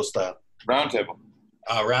round table style? Round table.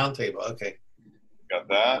 Round table. Okay. Got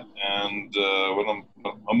that, and with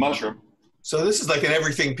a mushroom. So this is like an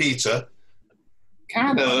everything pizza.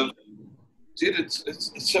 Kind of, dude.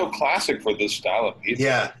 It's so classic for this style of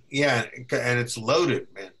pizza. Yeah, and it's loaded,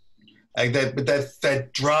 man. Like that, but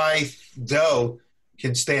that dry dough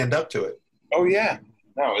can stand up to it. Oh yeah.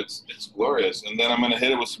 No, it's glorious. And then I'm going to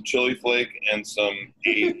hit it with some chili flake and some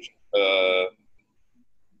aged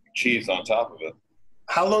cheese on top of it.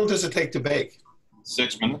 How long does it take to bake?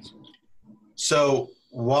 6 minutes. So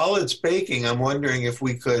while it's baking, I'm wondering if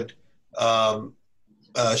we could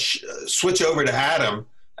switch over to Adam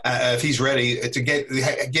if he's ready to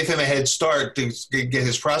give him a head start to get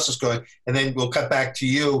his process going, and then we'll cut back to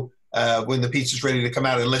you when the pizza's ready to come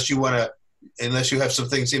out. Unless you have some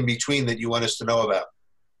things in between that you want us to know about.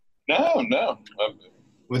 No.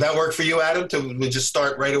 Would that work for you, Adam? We'll just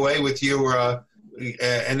start right away with you,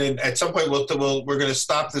 and then at some point we're going to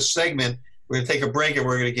stop this segment. We're going to take a break and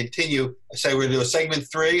we're going to continue. We're going to do a segment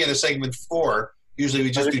 3 and a segment 4. Usually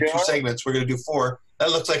we just do 2 segments. We're going to do 4. That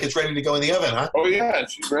looks like it's ready to go in the oven, huh? Oh yeah,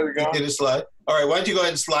 she's ready to go. Did it slide? All right, why don't you go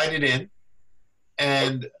ahead and slide it in?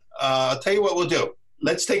 And I'll tell you what we'll do.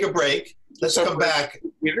 Let's take a break. Let's come back.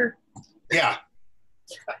 Peter? Yeah.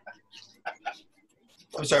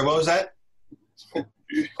 I'm sorry, what was that?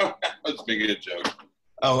 Let's make it a joke.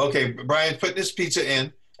 Oh, okay. Brian's putting this pizza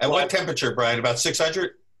in. At what temperature, Brian? About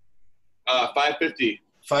 600? 550.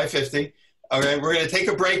 550. All right, we're going to take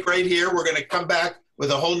a break right here. We're going to come back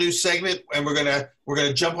with a whole new segment, and we're going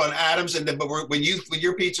to jump on Adam's. And then, but when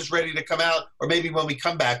your pizza's ready to come out, or maybe when we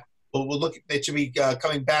come back, we'll look. It should be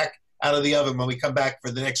coming back out of the oven when we come back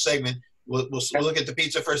for the next segment. We'll look at the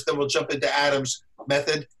pizza first, then we'll jump into Adam's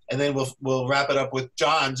method, and then we'll wrap it up with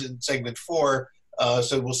John's in segment 4.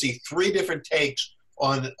 So we'll see 3 different takes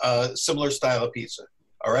on a similar style of pizza.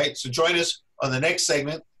 All right, so join us on the next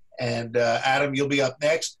segment, and Adam, you'll be up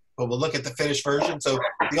next, but we'll look at the finished version. So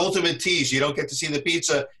the ultimate tease, you don't get to see the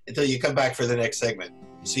pizza until you come back for the next segment.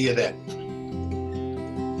 See you then.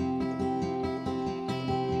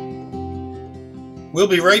 We'll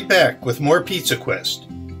be right back with more Pizza Quest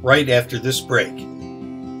right after this break.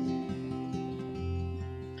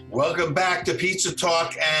 Welcome back to Pizza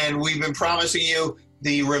Talk, and we've been promising you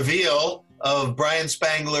the reveal of Brian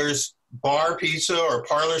Spangler's bar pizza or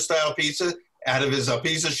parlor style pizza out of his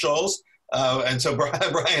Pizza Shoals. And so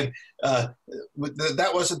Brian,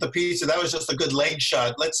 that wasn't the pizza. That was just a good leg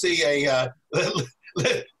shot. Let's see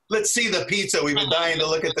let's see the pizza. We've been dying to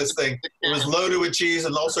look at this thing. It was loaded with cheese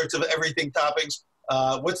and all sorts of everything toppings.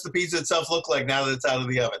 What's the pizza itself look like now that it's out of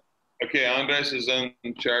the oven? Okay, Andres is in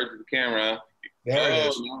charge of the camera. There it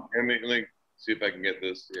is. No. Let me see if I can get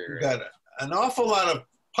this here. You got an awful lot of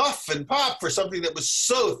puff and pop for something that was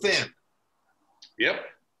so thin. Yep.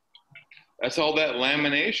 That's all that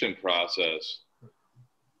lamination process.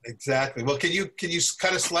 Exactly. Well, can you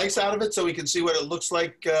cut a slice out of it so we can see what it looks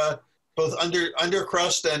like, both under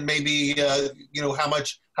crust and maybe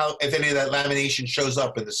how if any of that lamination shows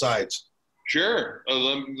up in the sides? Sure.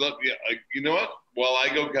 You know what? While I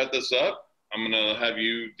go cut this up, I'm gonna have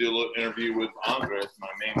you do a little interview with Andres, my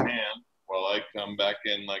main man, while I come back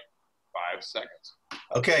in like 5 seconds.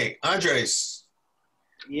 Okay, Andres.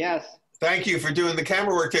 Yes. Thank you for doing the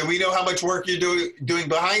camera work here. We know how much work you're doing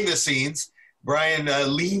behind the scenes. Brian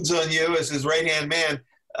leans on you as his right-hand man.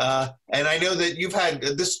 And I know that you've had,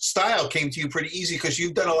 this style came to you pretty easy because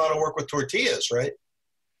you've done a lot of work with tortillas, right?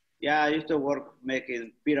 Yeah, I used to work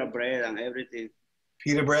making pita bread and everything.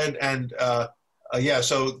 Pita bread and,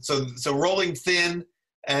 so rolling thin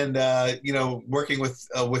and, working with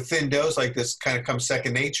thin doughs like this kind of comes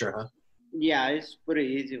second nature, huh? Yeah, it's pretty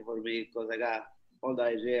easy for me because I got all the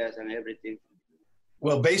ideas and everything.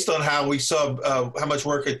 Well, based on how we saw how much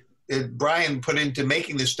work Brian put into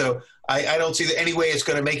making this dough, I don't see any way it's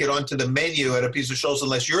going to make it onto the menu at a piece of Schultz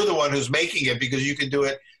unless you're the one who's making it, because you can do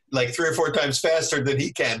it like 3 or 4 times faster than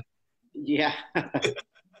he can. Yeah.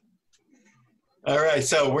 All right,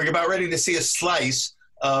 so we're about ready to see a slice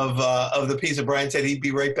of the pizza. Brian said he'd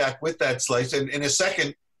be right back with that slice. And in a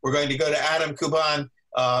second, we're going to go to Adam Kuban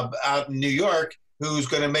out in New York, who's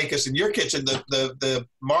going to make us in your kitchen the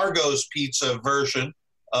Margot's pizza version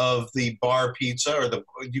of the bar pizza, or do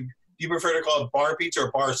you prefer to call it bar pizza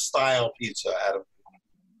or bar style pizza, Adam?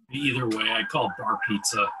 Either way, I call it bar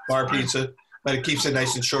pizza. Bar pizza, but it keeps it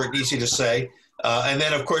nice and short and easy to say. And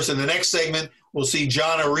then, of course, in the next segment, we'll see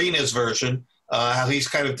John Arena's version, how he's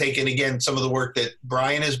kind of taken, again, some of the work that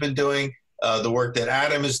Brian has been doing, the work that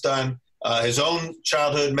Adam has done, his own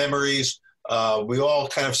childhood memories. We all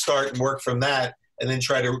kind of start and work from that and then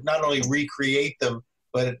try to not only recreate them,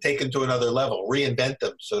 but take them to another level, reinvent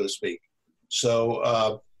them, so to speak.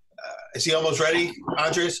 So is he almost ready,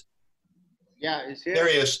 Andres? Yeah, it's here. There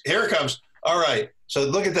he is. Here it comes. All right. So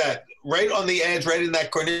look at that. Right on the edge, right in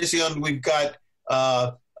that cornicion, we've got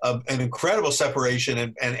an incredible separation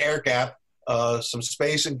and air gap, some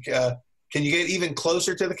space. And can you get even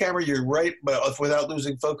closer to the camera? You're right, but without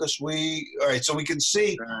losing focus. All right, so we can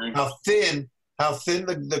see how thin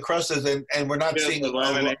the crust is, and we're not seeing the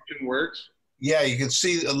lamination works. Yeah, you can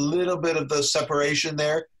see a little bit of the separation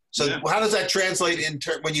there. So how does that translate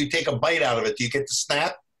when you take a bite out of it? Do you get the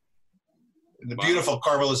snap? The beautiful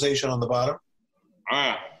caramelization on the bottom?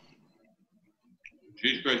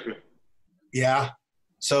 Cheese crispy. Yeah.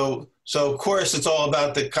 So of course, it's all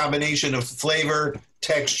about the combination of flavor,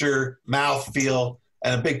 texture, mouthfeel,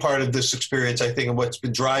 and a big part of this experience, I think, and what's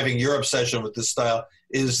been driving your obsession with this style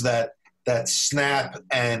is that snap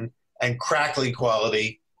and crackly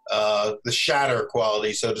quality, the shatter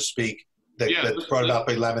quality, so to speak, that's brought about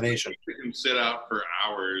by lamination. You can sit out for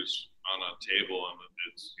hours on a table, and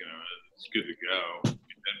it's good to go.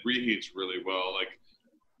 It reheats really well. Like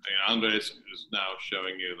Andres is now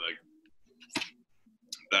showing you like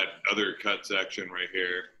that other cut section right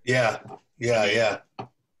here. Yeah.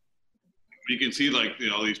 You can see like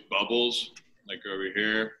all these bubbles like over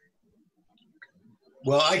here.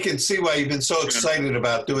 Well, I can see why you've been so excited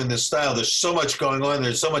about doing this style. There's so much going on.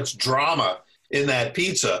 There's so much drama in that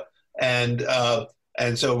pizza, and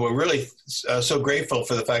so we're really so grateful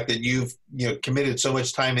for the fact that you've committed so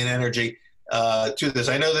much time and energy to this.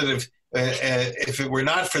 I know that if it were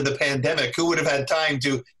not for the pandemic, who would have had time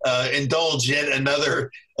to indulge yet another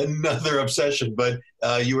obsession? But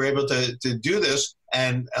you were able to do this,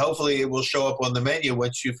 and hopefully it will show up on the menu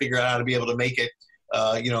once you figure out how to be able to make it.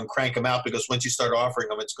 And crank them out, because once you start offering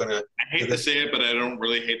them, it's going to... I hate to say it, but I don't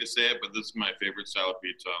really hate to say it, but this is my favorite style of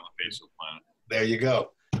pizza on the face of the planet. There you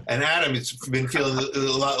go. And Adam has been feeling a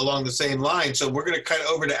lot along the same line. So we're going to cut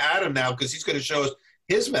over to Adam now, because he's going to show us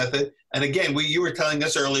his method. And again, you were telling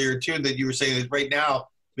us earlier, too, that you were saying that right now,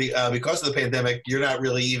 because of the pandemic, you're not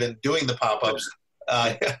really even doing the pop-ups.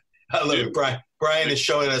 I love it. Brian is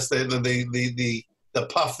showing us the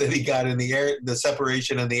puff that he got in the air, the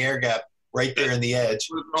separation and the air gap, right there in the edge.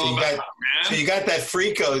 So you got that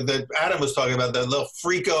frico that Adam was talking about, that little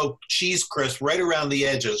frico cheese crisp right around the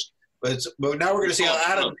edges. But now we're going to see how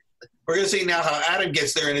Adam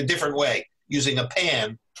gets there in a different way, using a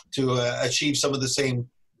pan to achieve some of the same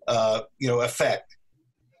effect.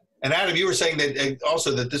 And Adam, you were saying that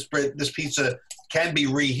also that this pizza can be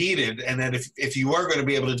reheated, and that if you are going to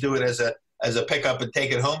be able to do it as a pick up and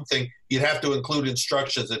take it home thing, you'd have to include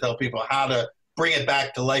instructions that tell people how to bring it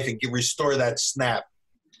back to life and restore that snap.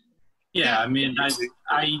 Yeah, I mean,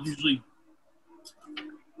 I usually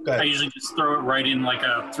just throw it right in like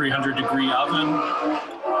a 300-degree oven.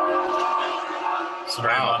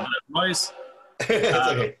 Sorry about that noise.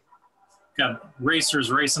 Okay. Got racers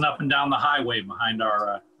racing up and down the highway behind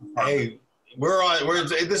our. Hey,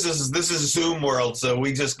 this is Zoom world, so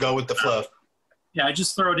we just go with the flow. Yeah, I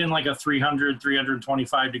just throw it in like a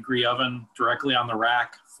 325-degree oven directly on the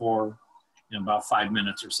rack for about 5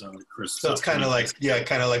 minutes or so. So it's kind of like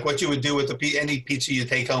what you would do with any pizza you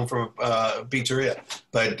take home from a pizzeria,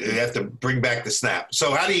 but you have to bring back the snap.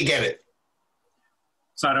 So how do you get it?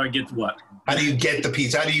 So how do I get what? How do you get the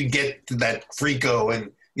pizza? How do you get that frico?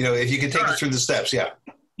 And if you can take us through the steps, yeah.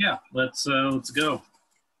 Yeah, let's go.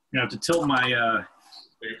 You have to tilt my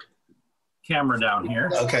camera down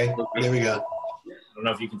here. Okay, there we go. I don't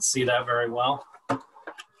know if you can see that very well.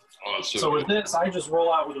 Oh, so with this, I just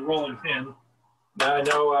roll out with a rolling pin. Now I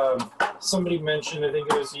know somebody mentioned, I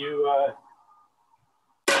think it was you,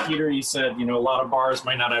 Peter, you said, a lot of bars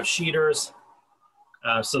might not have sheeters,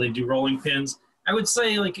 so they do rolling pins. I would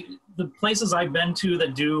say, like, the places I've been to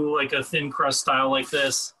that do, like, a thin crust style like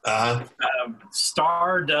this,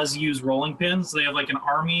 Star does use rolling pins. They have, like, an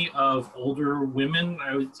army of older women.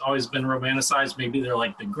 It's always been romanticized. Maybe they're,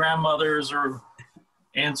 like, the grandmothers or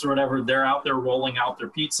aunts or whatever. They're out there rolling out their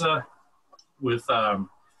pizza with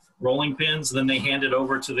rolling pins. Then they hand it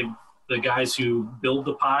over to the guys who build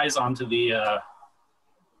the pies onto the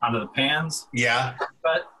pans. Yeah.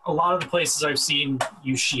 But a lot of the places I've seen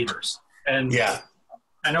use sheeters. And yeah,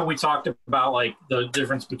 I know we talked about like the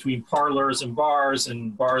difference between parlors and bars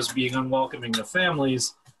being unwelcoming to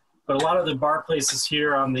families, but a lot of the bar places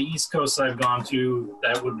here on the East Coast I've gone to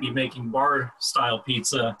that would be making bar style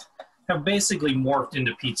pizza have basically morphed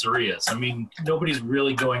into pizzerias. I mean, nobody's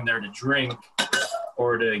really going there to drink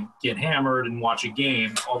or to get hammered and watch a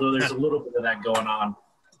game, although there's a little bit of that going on.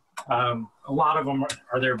 A lot of them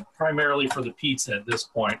are there primarily for the pizza at this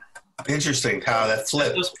point. Interesting how that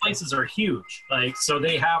flipped. Those places are huge, like, so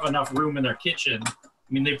they have enough room in their kitchen. I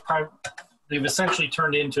mean, they've essentially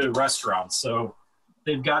turned into restaurants, so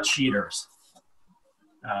they've got sheeters.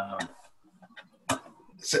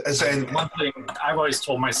 One thing I've always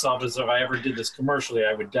told myself is if I ever did this commercially,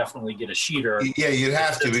 I would definitely get a sheeter. Yeah, you'd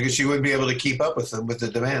have to, because you wouldn't be able to keep up with the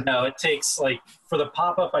demand. No, it takes, like, for the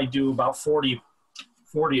pop-up, I do about 40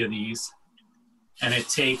 of these. And it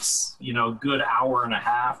takes, a good hour and a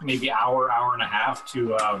half, maybe hour and a half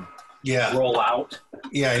to roll out.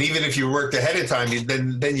 Yeah, and even if you worked ahead of time,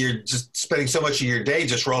 then you're just spending so much of your day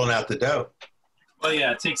just rolling out the dough. Well,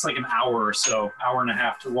 yeah, it takes like an hour or so, hour and a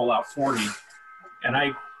half to roll out 40. And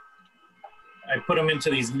I put them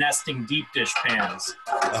into these nesting deep dish pans.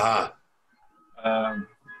 And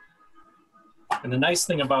the nice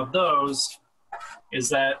thing about those is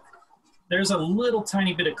that there's a little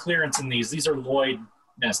tiny bit of clearance in these. These are Lloyd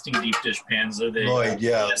nesting deep dish pans. Lloyd,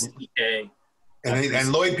 yeah. SDK.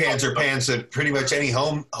 And Lloyd pans are pans that pretty much any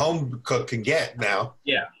home cook can get now.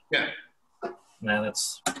 Yeah. Yeah. Now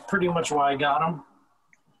that's pretty much why I got them.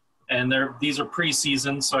 And these are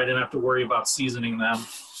pre-seasoned, so I didn't have to worry about seasoning them.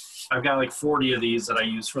 I've got like 40 of these that I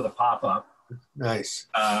use for the pop-up. Nice.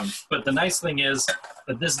 But the nice thing is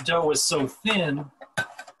that this dough is so thin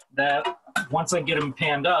that once I get them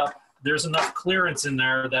panned up, there's enough clearance in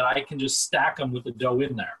there that I can just stack them with the dough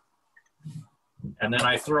in there. And then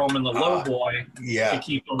I throw them in the low boy to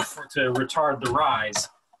keep them to retard the rise.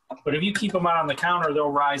 But if you keep them out on the counter, they'll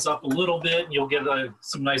rise up a little bit and you'll get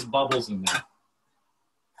some nice bubbles in there.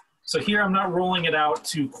 So here I'm not rolling it out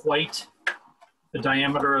to quite the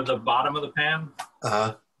diameter of the bottom of the pan.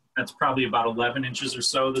 That's probably about 11 inches or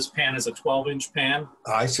so. This pan is a 12-inch pan.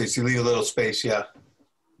 I see. So you leave a little space, yeah.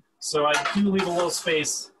 So I do leave a little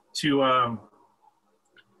space to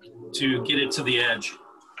get it to the edge.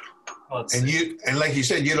 And like you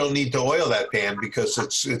said, you don't need to oil that pan because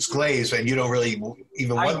it's glazed and you don't really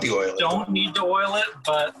even want the oil. I don't need to oil it,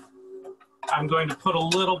 but I'm going to put a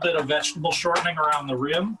little bit of vegetable shortening around the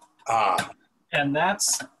rim. And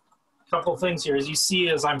that's a couple things here. As you see,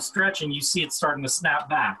 as I'm stretching, you see it starting to snap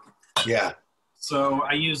back. Yeah. So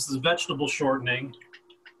I use the vegetable shortening,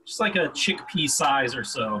 just like a chickpea size or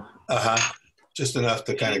so. Just enough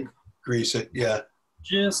to kind of grease it, yeah.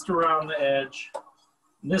 Just around the edge.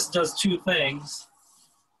 And this does two things.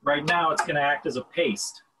 Right now, it's going to act as a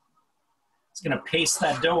paste. It's going to paste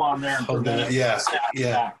that dough on there and prevent it from snapping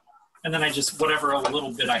back. And then I just, whatever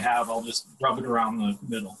little bit I have, I'll just rub it around the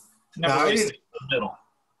middle.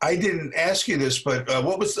 I didn't ask you this, but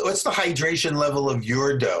what's the hydration level of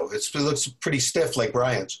your dough? It looks pretty stiff like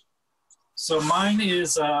Brian's. So mine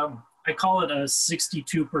is, I call it a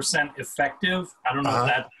 62% effective. I don't know if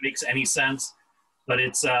that makes any sense. but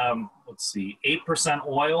it's let's see, 8%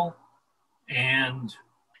 oil and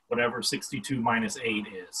whatever 62 minus 8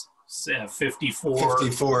 is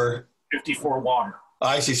 54 water.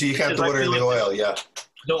 I see. So you can't put water in the oil, yeah.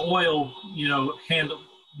 The oil,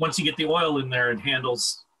 once you get the oil in there, it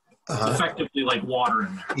handles effectively like water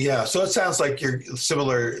in there. Yeah, so it sounds like you're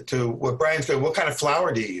similar to what Brian's doing. What kind of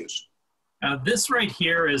flour do you use? This right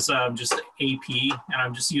here is just AP, and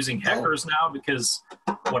I'm just using Hecker's now because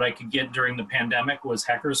what I could get during the pandemic was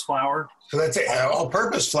Hecker's flour. So that's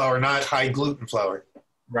all-purpose flour, not high-gluten flour.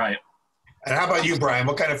 Right. And how about you, Brian?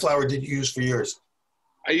 What kind of flour did you use for yours?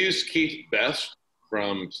 I used Keith Best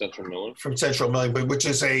from Central Milling. From Central Milling, but which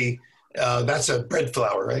is that's a bread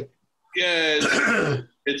flour, right? Yeah,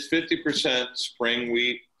 it's 50% spring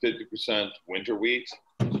wheat, 50% winter wheat,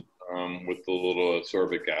 with a little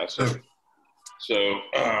ascorbic acid. So,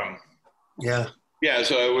 so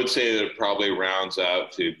I would say that it probably rounds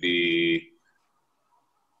out to be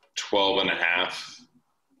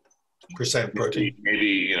 12.5% protein.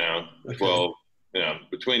 Maybe 12,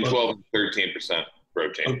 between 12 and 13%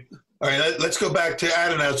 protein. All right, let's go back to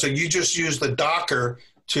Adonai. So you just use the docker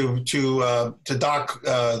to dock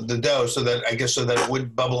the dough so that it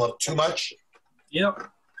wouldn't bubble up too much. Yep.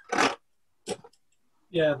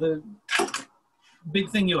 Yeah, the big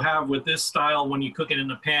thing you have with this style when you cook it in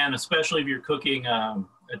the pan, especially if you're cooking a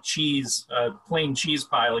plain cheese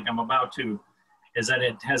pie like I'm about to, is that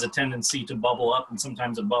it has a tendency to bubble up, and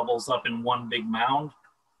sometimes it bubbles up in one big mound.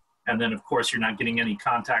 And then, of course, you're not getting any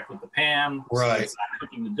contact with the pan. Right. So it's not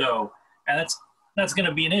cooking the dough. And that's going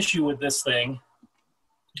to be an issue with this thing.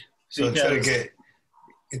 So instead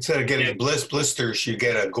of getting blisters, you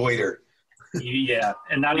get a goiter. Yeah,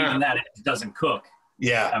 and not even that, it doesn't cook.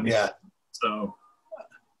 Yeah, So,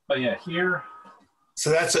 but yeah, here.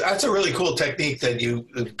 So that's a really cool technique that you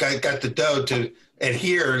got the dough to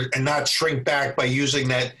adhere and not shrink back by using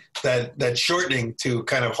that shortening to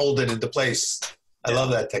kind of hold it into place. I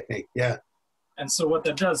love that technique. Yeah. And so what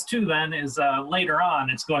that does too then is later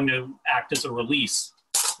on it's going to act as a release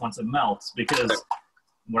once it melts, because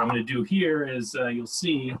what I'm going to do here is you'll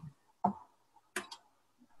see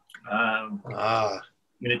I'm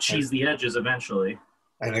going to cheese the edges eventually.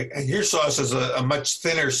 And your sauce is a much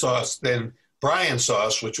thinner sauce than Brian's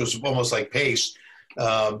sauce, which was almost like paste.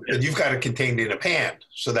 And you've got it contained in a pan,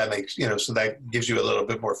 so that makes so that gives you a little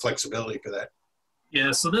bit more flexibility for that.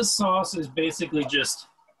 Yeah. So this sauce is basically just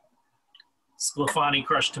Sclafani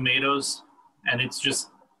crushed tomatoes, and it's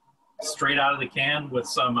just straight out of the can with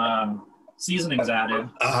some seasonings added.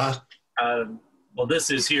 Well,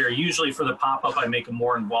 this is here. Usually for the pop-up, I make a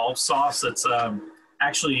more involved sauce that's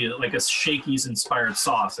actually like a Shakey's inspired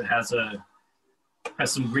sauce. It has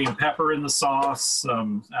some green pepper in the sauce,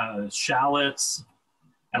 some shallots,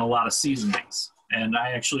 and a lot of seasonings. And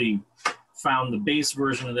I actually found the base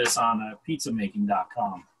version of this on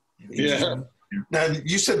pizzamaking.com. Yeah. Now,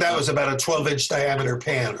 you said that was about a 12-inch diameter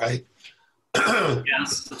pan, right?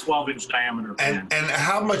 Yes, a 12-inch diameter pan. And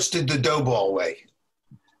how much did the dough ball weigh?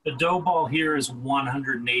 The dough ball here is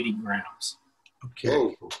 180 grams. Okay.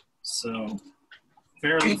 Whoa. So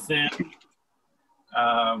fairly thin.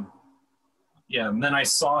 And then I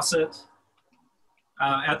sauce it.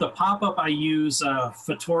 At the pop-up, I use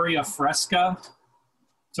Fattoria Fresca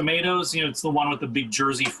tomatoes. It's the one with the big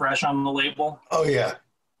Jersey Fresh on the label. Oh, yeah.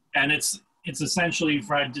 And it's essentially,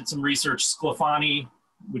 I did some research, Sclafani,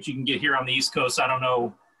 which you can get here on the East Coast. I don't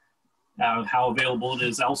know how available it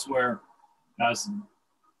is elsewhere. That's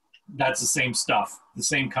the same stuff. The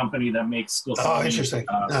same company that makes Sclafani. Oh, interesting.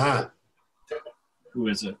 Who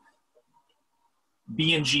is it?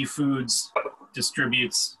 B&G Foods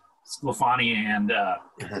distributes Sclafani and. Are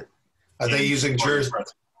they using Jersey?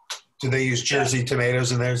 Do they use Jersey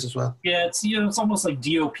tomatoes in theirs as well? Yeah, it's almost like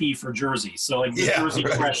DOP for Jersey. So like the Jersey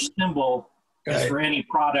Fresh symbol is for any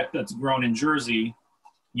product that's grown in Jersey.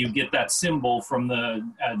 You get that symbol from the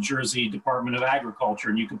Jersey Department of Agriculture,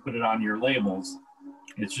 and you can put it on your labels.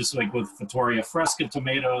 It's just like with Fattoria Fresca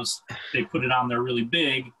tomatoes, they put it on there really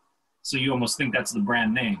big, so you almost think that's the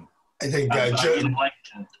brand name. I think I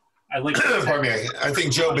like pardon me. I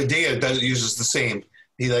think Joe Badia uses the same.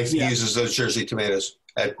 He uses those Jersey tomatoes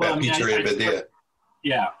at Pizzeria Badia.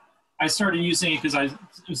 Yeah, I started using it because I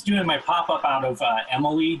was doing my pop-up out of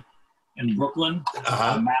Emily in Brooklyn,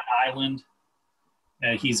 Matt Island.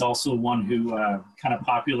 He's also one who kind of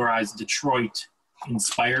popularized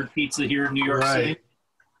Detroit-inspired pizza here in New York City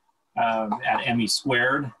at Emmy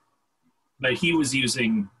Squared. But he was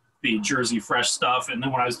using the Jersey Fresh stuff, and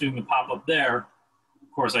then when I was doing the pop-up there,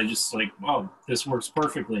 of course, I just this works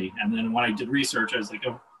perfectly. And then when I did research, I was like,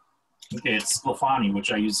 oh, okay, it's Sclafani,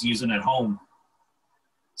 which I was using at home.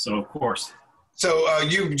 So, of course. So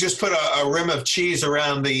you just put a rim of cheese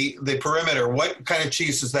around the perimeter. What kind of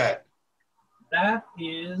cheese is that? That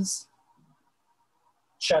is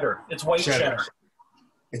cheddar. It's white cheddar.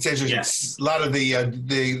 It's interesting. Yes. A lot of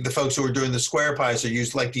the folks who are doing the square pies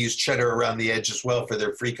like to use cheddar around the edge as well for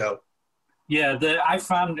their frico. Yeah, I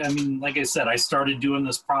found, I mean, like I said, I started doing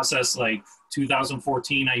this process like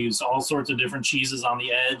 2014. I used all sorts of different cheeses on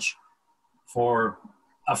the edge for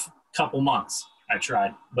a couple months. I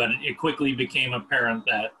tried, but it quickly became apparent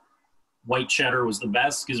that white cheddar was the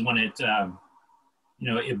best because when it,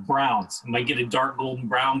 it browns. It might get a dark golden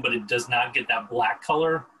brown, but it does not get that black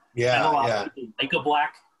color. Yeah, like a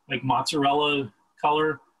black, like mozzarella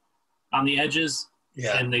color on the edges.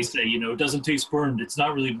 Yeah. And they say, it doesn't taste burned. It's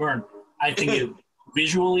not really burned. I think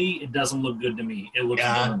visually, it doesn't look good to me. It looks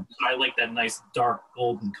burned. So I like that nice dark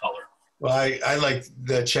golden color. Well, I like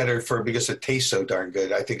the cheddar because it tastes so darn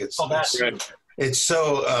good. I think it's so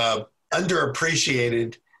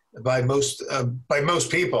underappreciated by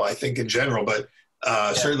most people, I think, in general, but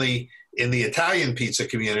certainly in the Italian pizza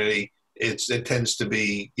community, it tends to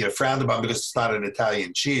be frowned upon because it's not an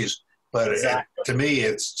Italian cheese. But to me,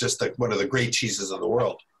 it's just like one of the great cheeses in the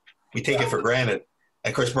world. We take it for granted.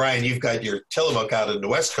 And of course, Brian, you've got your Tillamook out in the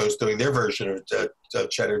West Coast doing their version of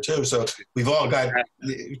cheddar too. So we've all got,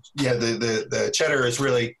 the cheddar is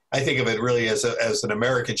really, I think of it really as an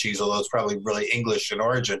American cheese, although it's probably really English in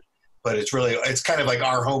origin. But it's kind of like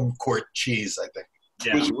our home court cheese, I think.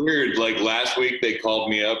 Yeah. It was weird. Like last week, they called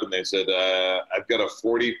me up and they said, "I've got a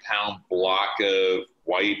 40-pound block of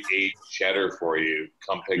white aged cheddar for you.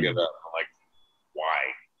 Come pick it up." I'm like,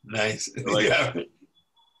 "Why?" Nice. Like,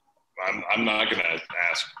 I'm not going to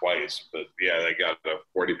ask twice, but yeah, they got a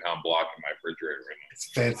 40-pound block in my refrigerator right now. It's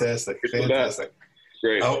fantastic. Fantastic.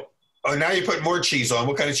 Great. Oh, now you put more cheese on.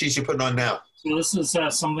 What kind of cheese are you putting on now? So this is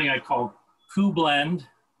something I call Kuban.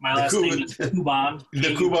 My last name is Kuban.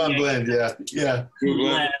 The Kuban blend, yeah.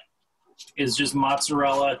 Kuban is just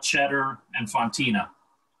mozzarella, cheddar, and fontina.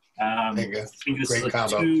 There you go. I think this Great is a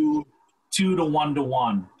combo. 2 to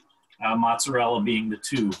 1-to-1. Mozzarella being the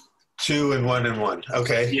 2. 2 and 1 and 1.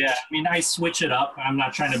 Okay. Yeah, I mean, I switch it up. I'm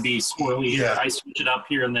not trying to be squirrely. Yeah. I switch it up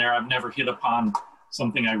here and there. I've never hit upon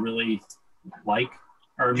something I really like.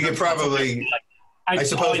 Or You could probably, I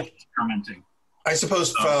suppose, experimenting. I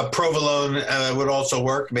suppose provolone would also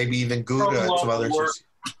work. Maybe even Gouda and some other cheese.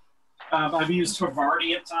 I've used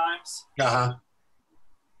Havarti at times.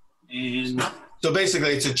 And so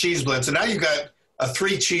basically, it's a cheese blend. So now you've got a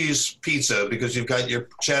 3-cheese pizza because you've got your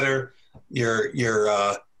cheddar, your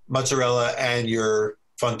mozzarella, and your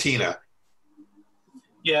fontina.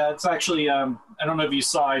 Yeah, it's actually, I don't know if you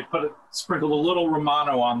saw, I sprinkled a little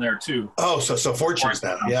Romano on there too. Oh, so 4 cheese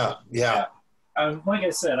now. Yeah. Like I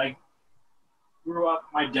said, I grew up,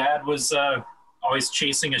 my dad was always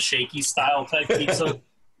chasing a shaky style type pizza.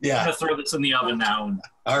 Yeah. I'm going to throw this in the oven now.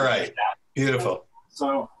 All right. Beautiful.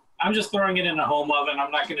 So I'm just throwing it in a home oven. I'm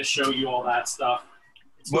not going to show you all that stuff.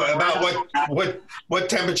 What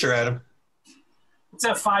temperature, Adam? It's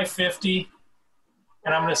at 550,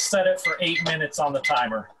 and I'm going to set it for 8 minutes on the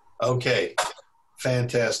timer. Okay.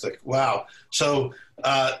 Fantastic. Wow. So,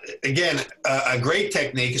 again, a great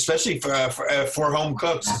technique, especially for home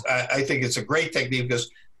cooks. I think it's a great technique because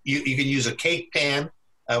you can use a cake pan.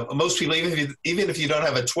 Most people, even if you don't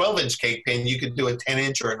have a 12-inch cake pan, you could do a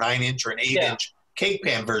 10-inch or a 9-inch or an 8-inch cake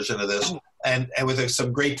pan version of this. And with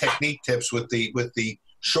some great technique tips with the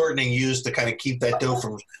shortening used to kind of keep that dough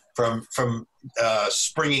from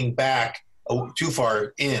springing back too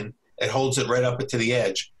far in. It holds it right up to the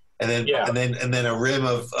edge. And then a rim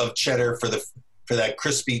of cheddar for that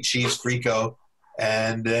crispy cheese frico,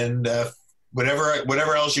 and then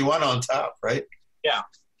whatever else you want on top, right? Yeah.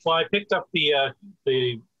 Well, I picked up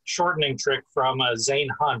the shortening trick from Zane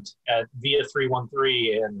Hunt at Via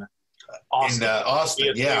 313 in Austin.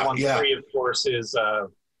 Austin, Via 313, of course, is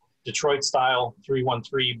Detroit style.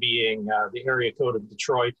 313 being the area code of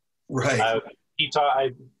Detroit. Right.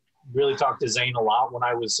 I really talked to Zane a lot when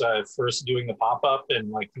I was first doing the pop-up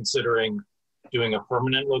and considering doing a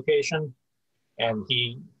permanent location. And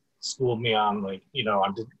he schooled me on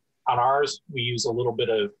on ours, we use a little bit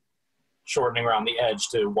of shortening around the edge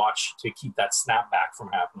to keep that snapback from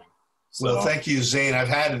happening. So, well, thank you, Zane. I've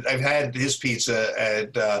had his pizza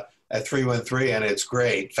at 313, and it's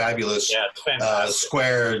great, fabulous. Yeah, it's fantastic.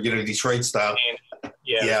 Square, Detroit style. And,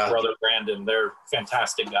 his brother Brandon, they're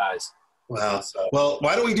fantastic guys. Wow. Well,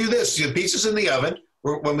 why don't we do this? The pizza's in the oven.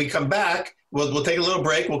 When we come back, we'll take a little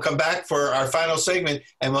break. We'll come back for our final segment,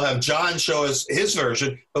 and we'll have John show us his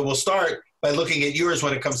version. But we'll start by looking at yours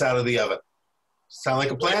when it comes out of the oven. Sound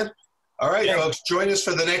like a plan? All right, folks. Join us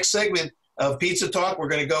for the next segment of Pizza Talk. We're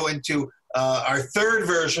going to go into our third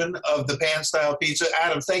version of the pan-style pizza.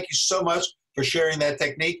 Adam, thank you so much for sharing that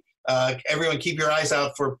technique. Everyone keep your eyes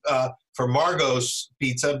out for Margot's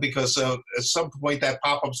pizza, because at some point that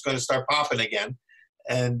pop-up's going to start popping again.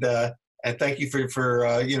 And thank you for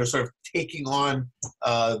sort of taking on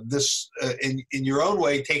this in your own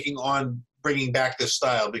way, taking on bringing back this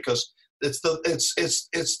style, because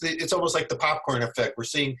it's almost like the popcorn effect. We're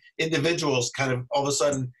seeing individuals kind of all of a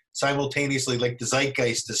sudden simultaneously, like the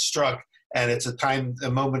zeitgeist is struck, and it's time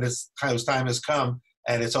has come,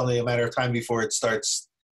 and it's only a matter of time before it starts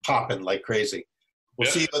popping like crazy. We'll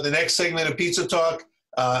see you in the next segment of Pizza Talk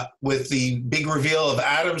with the big reveal of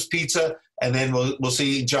Adam's Pizza, and then we'll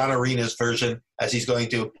see John Arena's version as he's going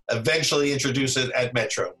to eventually introduce it at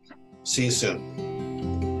Metro. See you soon.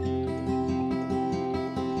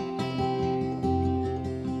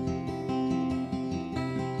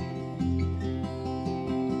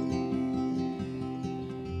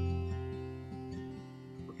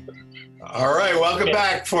 All right, welcome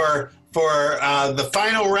back for the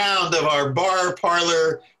final round of our bar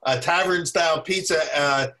parlor tavern style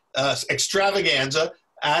pizza extravaganza.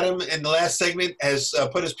 Adam, in the last segment, has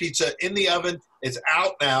put his pizza in the oven. It's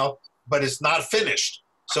out now, but it's not finished.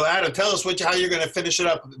 So, Adam, tell us how you're going to finish it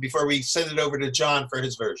up before we send it over to John for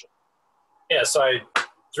his version. Yeah, so I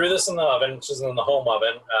threw this in the oven, which is in the home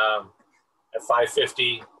oven, at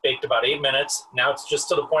 550, baked about 8 minutes. Now it's just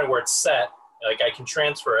to the point where it's set. Like, I can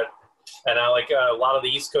transfer it. And I like a lot of the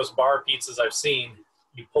East Coast bar pizzas I've seen,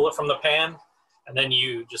 you pull it from the pan, and then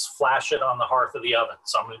you just flash it on the hearth of the oven.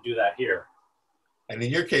 So I'm going to do that here. And in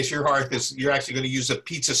your case, your hearth you're actually going to use a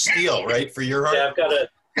pizza steel, right, for your hearth? Yeah, I've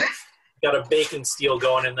got a bacon steel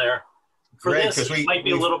going in there. For this, it might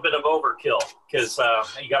be a little bit of overkill, because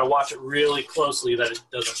you got to watch it really closely that it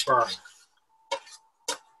doesn't burn.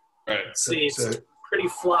 Right. See, it's pretty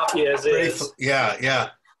floppy as is. Yeah.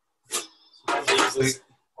 Use this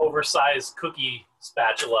oversized cookie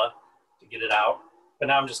spatula to get it out. But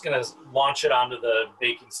now I'm just going to launch it onto the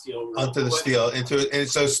baking steel. Onto the steel. And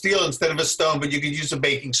so steel instead of a stone, but you could use a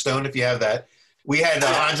baking stone if you have that. We had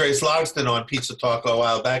Andres Logston on Pizza Talk a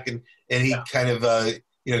while back, and he kind of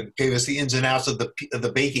gave us the ins and outs of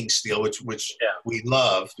the baking steel, which we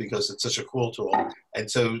love because it's such a cool tool. And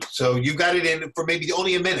so you got it in for maybe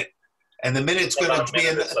only a minute. And the minute's going to be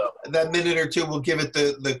that minute or two will give it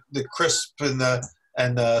the crisp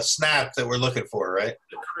and the snap that we're looking for, right?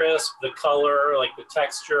 The crisp, the color, like the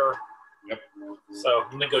texture. Yep. So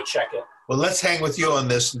I'm gonna go check it. Well, let's hang with you on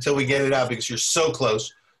this until we get it out, because you're so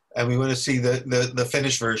close, and we want to see the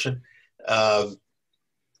finished version. And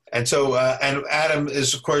Adam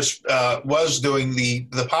is, of course, was doing the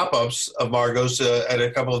pop-ups of Margot's at a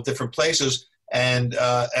couple of different places, and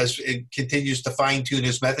as it continues to fine-tune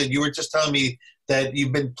his method. You were just telling me that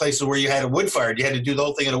you've been places where you had a wood-fired. You had to do the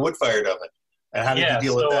whole thing in a wood-fired oven. And how did you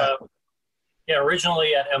deal with that?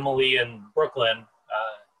 Originally at Emily in Brooklyn,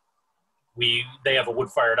 they have a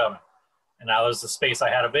wood-fired oven. And now there's the space I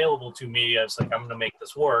had available to me. I was like, I'm going to make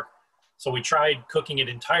this work. So we tried cooking it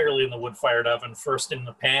entirely in the wood-fired oven, first in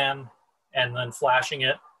the pan and then flashing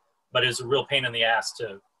it. But it's a real pain in the ass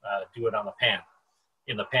to do it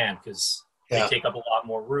in the pan, because they take up a lot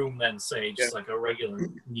more room than, say, just like a regular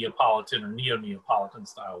Neapolitan or neo-Neapolitan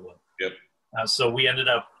style would. Yep. So we ended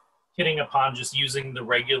up hitting upon just using the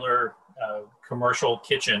regular commercial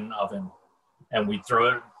kitchen oven, and we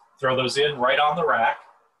throw those in right on the rack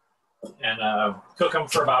and cook them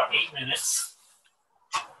for about 8 minutes,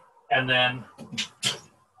 and then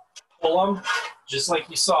pull them just like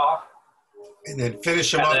you saw, and then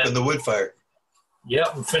finish them up in the wood fire.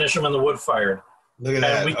 Yep, and finish them in the wood fired. Look at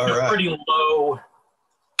that! We do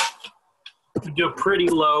a pretty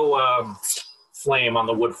low flame on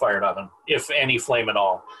the wood-fired oven, if any flame at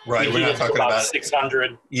all. Right, we're not talking about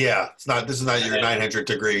 600. Yeah, it's not. This is not your 900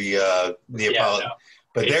 degree Neapolitan. No.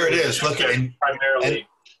 But there it is. Look, primarily,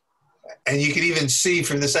 and you can even see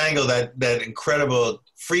from this angle that incredible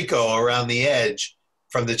frico around the edge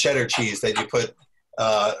from the cheddar cheese that you put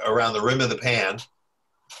around the rim of the pan.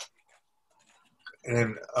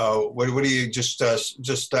 And what do you just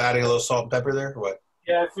adding a little salt and pepper there, or what?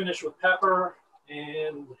 Yeah, I finished with pepper,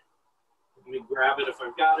 and let me grab it if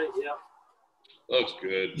I've got it. Yeah. Looks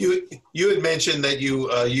good. You had mentioned that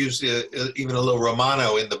you use even a little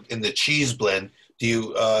Romano in the cheese blend. Do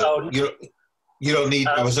you? You don't need.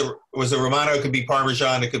 Was a Romano? It could be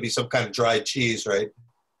Parmesan. It could be some kind of dried cheese, right?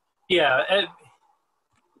 Yeah.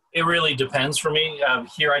 It really depends for me.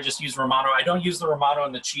 Here, I just use Romano. I don't use the Romano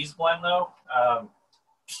in the cheese blend, though.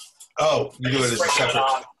 You do it as a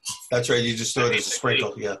separate. That's right. You just do it as a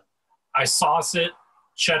sprinkle. Yeah. I sauce it,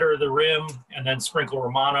 cheddar the rim, and then sprinkle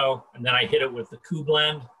Romano, and then I hit it with the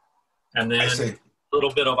Kuban, and then a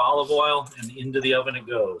little bit of olive oil, and into the oven it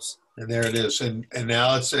goes. And there it is. And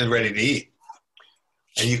now it's ready to eat.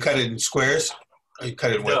 And you cut it in squares, or you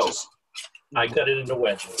cut it in wedges? No, I cut it into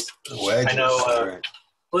wedges. Wedges. I know. Right.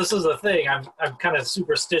 Well, this is the thing. I'm kind of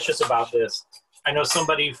superstitious about this. I know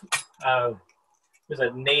somebody. Was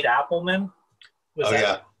it Nate Appleman?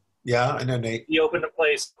 Yeah, I know Nate. He opened a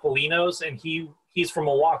place, Polino's, and he's from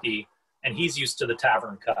Milwaukee, and he's used to the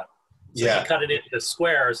tavern cut. So he cut it into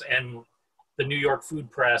squares, and the New York Food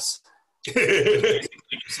Press.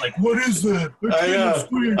 It's like, what is that? I know.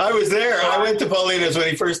 I was there. I went to Paulina's when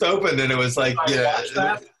he first opened, and it was like,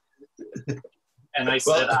 that, and I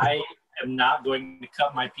said, I am not going to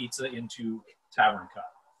cut my pizza into tavern cut.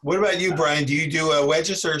 What about you, Brian? Do you do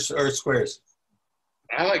wedges or squares?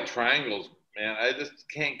 I like triangles, man. I just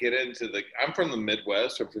can't get into I'm from the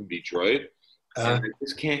Midwest. I'm from Detroit. And I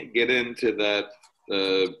just can't get into the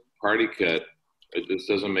party cut. It just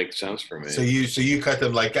doesn't make sense for me. So you cut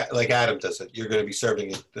them like Adam does it. You're going to be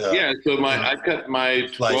serving it. So I cut my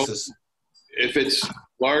 12, slices. If it's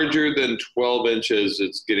larger than 12 inches,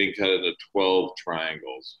 it's getting cut into 12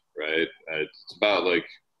 triangles, right? It's about like.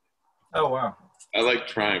 Oh wow! I like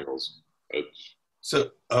triangles.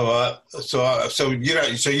 So you're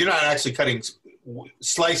not actually cutting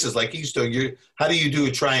slices like he's doing. How do you do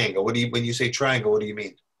a triangle? When you say triangle, what do you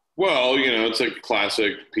mean? Well, it's like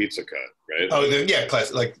classic pizza cut, right? Oh,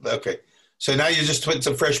 classic. Like, okay. So now you're just putting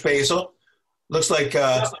some fresh basil. Looks like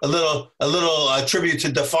a little tribute to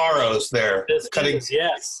DeFaro's there. Cutting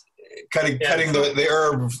the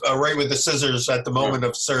herb right with the scissors at the moment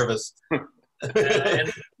of service.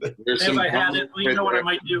 And if I had it, you know what I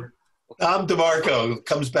might do? Tom DeMarco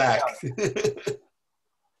comes back.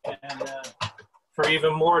 And for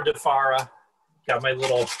even more DeFara, got my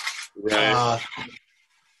little.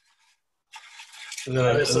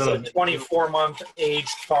 This is a 24-month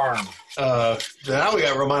aged parm. Now we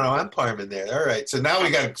got Romano and parm in there. All right, so now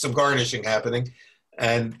we got some garnishing happening,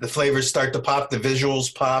 and the flavors start to pop. The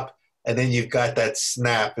visuals pop, and then you've got that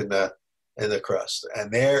snap in the crust.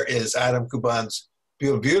 And there is Adam Kuban's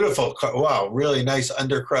beautiful. Wow, really nice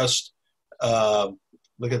undercrust.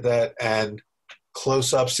 Look at that, and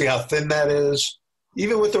close up. See how thin that is.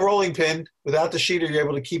 Even with the rolling pin, without the sheeter, you're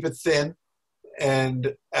able to keep it thin.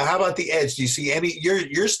 And how about the edge? Do you see any?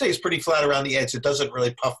 Your stays pretty flat around the edge. It doesn't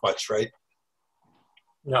really puff much, right?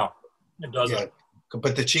 No, it doesn't. Yeah,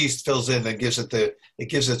 but the cheese fills in and gives it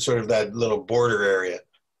sort of that little border area.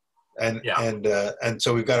 And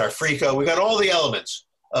so we've got our frico. We got all the elements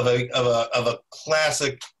of a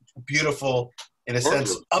classic, beautiful, in a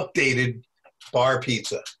sense, updated bar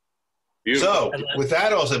pizza. Beautiful. So with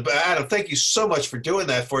that also, Adam, thank you so much for doing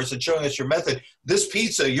that for us and showing us your method. This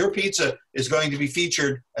pizza, your pizza, is going to be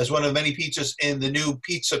featured as one of many pizzas in the new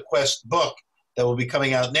Pizza Quest book that will be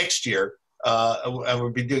coming out next year. And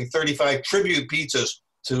we'll be doing 35 tribute pizzas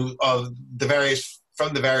to the various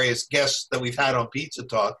guests that we've had on Pizza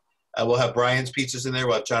Talk. We'll have Brian's pizzas in there.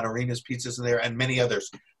 We'll have John Arena's pizzas in there, and many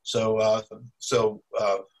others. So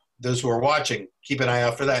those who are watching, keep an eye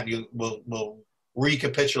out for that. And we'll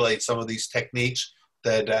recapitulate some of these techniques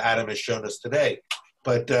that Adam has shown us today.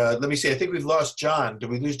 But let me see. I think we've lost John. Did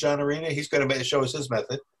we lose John Arena? He's going to show us his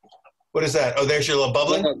method. What is that? Oh, there's your little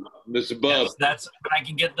bubbling? There's a bub. Yes, that's when I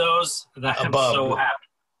can get those. I'm so happy.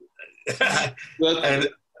 And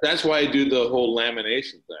that's why I do the whole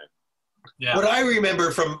lamination thing. Yeah. What I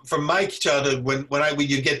remember from my childhood when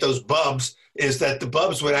you get those bubs is that the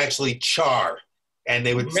bubs would actually char. And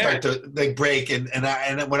they would start to break, and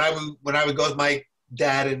when I would go with my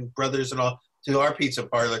dad and brothers and all to our pizza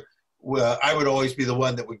parlor, I would always be the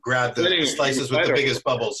one that would grab the slices with the biggest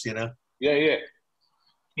bubbles, Yeah.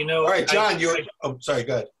 All right, John, sorry,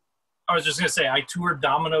 go ahead. I was just gonna say I toured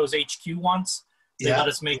Domino's HQ once. They let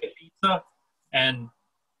us make a pizza, and I'm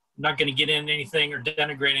not gonna get in anything or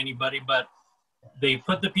denigrate anybody, but they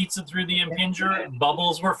put the pizza through the impinger,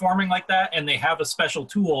 bubbles were forming like that, and they have a special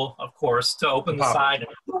tool, of course, to open the side.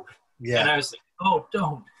 And I was like, oh,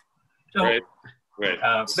 don't. Right.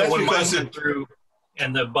 So when mine went through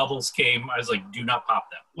and the bubbles came, I was like, do not pop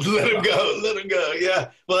them. Let them go. Yeah.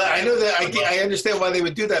 Well, I know that. I understand why they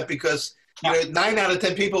would do that because 9 out of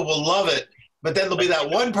 10 people will love it, but then there'll be that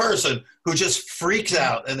one person who just freaks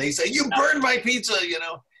out and they say, "You burned my pizza,"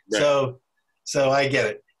 Right. So I get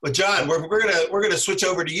it. But John, we're gonna switch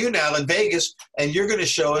over to you now in Vegas, and you're gonna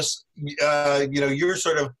show us, your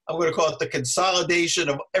sort of, I'm gonna call it the consolidation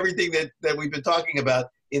of everything that we've been talking about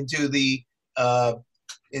into the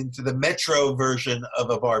metro version of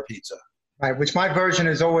a bar pizza. Right, which my version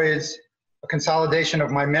is always a consolidation of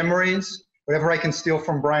my memories, whatever I can steal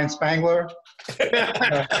from Brian Spangler.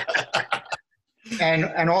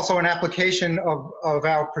 and also an application of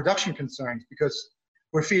our production concerns, because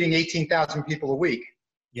we're feeding 18,000 people a week.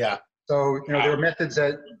 Yeah. So, you know, there are methods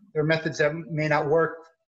that may not work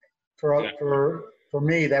for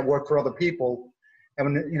me that work for other people.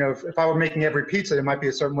 And when, you know, if I were making every pizza, there might be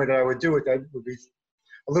a certain way that I would do it that would be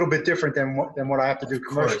a little bit different than what I have to do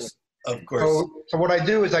commercially. Of course. So what I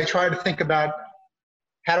do is I try to think about,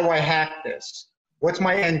 how do I hack this? What's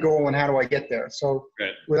my end goal and how do I get there? So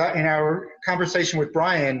in our conversation with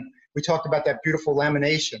Brian, we talked about that beautiful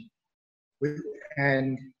lamination.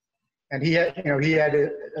 And he had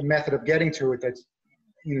a method of getting to it that's,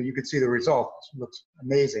 you know, you could see the result. It looks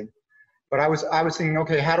amazing. But I was thinking,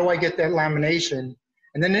 okay, how do I get that lamination?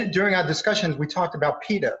 And then during our discussions, we talked about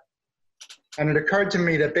pita. And it occurred to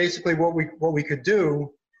me that basically what we could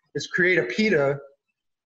do is create a pita,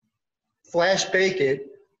 flash bake it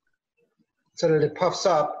so that it puffs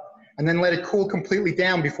up, and then let it cool completely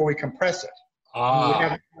down before we compress it.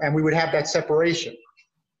 And we would have that separation.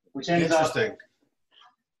 Which ends Interesting.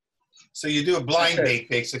 So you do a blind bake,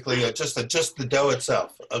 basically, just the dough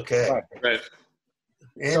itself. Okay. Right.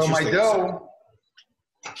 So my dough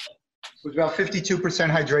was about 52%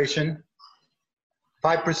 hydration,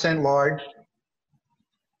 5% lard.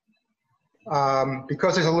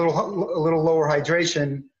 Because there's a little lower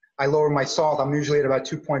hydration, I lower my salt. I'm usually at about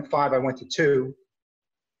 2.5. I went to 2.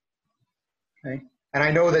 Okay. And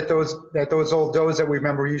I know that those old doughs that we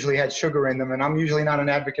remember usually had sugar in them, and I'm usually not an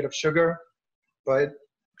advocate of sugar, but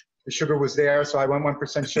the sugar was there, so I went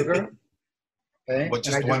 1% sugar. Okay. Well,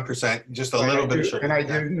 just 1%, just a little bit of sugar.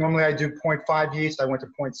 And normally I do 0.5 yeast. I went to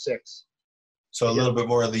 0.6. So a little bit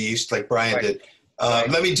more of the yeast, like Brian did.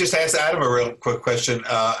 Let me just ask Adam a real quick question.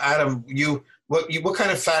 Adam, what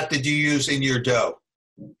kind of fat did you use in your dough?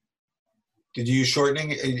 Did you use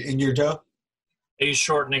shortening in your dough? I use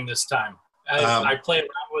shortening this time. I play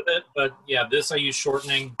around with it, but yeah, this I use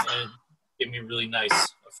shortening, and it gave me really nice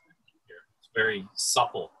effect here. It's very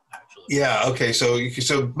supple, actually. Yeah. Okay.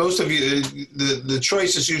 So most of you, the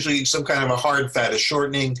choice is usually some kind of a hard fat, a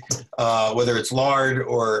shortening, whether it's lard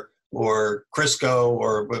or Crisco,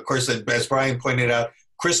 or of course, as Brian pointed out,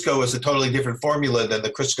 Crisco is a totally different formula than the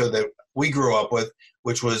Crisco that we grew up with,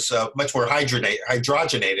 which was much more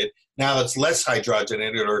hydrogenated. Now it's less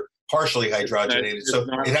hydrogenated or partially hydrogenated, so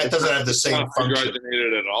it doesn't have the same function.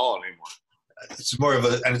 Hydrogenated at all anymore. It's more of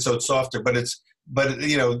and so it's softer, but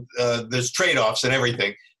you know, there's trade-offs and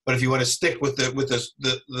everything. But if you want to stick with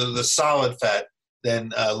the solid fat,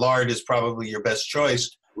 then lard is probably your best choice.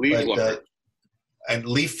 Lard. And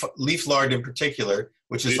leaf lard in particular,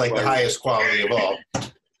 which is like the highest quality of all.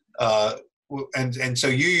 And so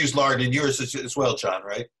you use lard in yours as well, John,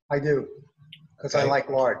 right? I do, because I like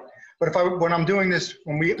lard. But when I'm doing this,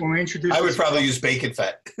 when we introduce, I would probably use bacon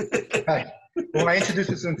fat. Right. When I introduce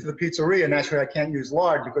this into the pizzeria, naturally I can't use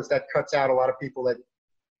lard because that cuts out a lot of people that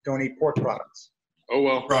don't eat pork products. Oh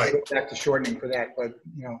well, right. Go back to shortening for that, but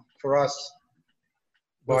you know, for us.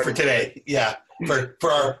 Well, for today, yeah, for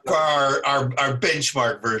our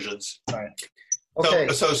benchmark versions. Right. Okay.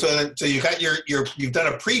 So you got you've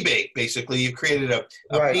done a pre-bake basically. You've created a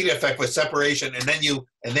pita effect with separation, and then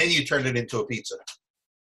you turned it into a pizza.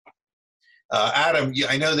 Adam,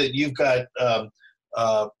 I know that you've got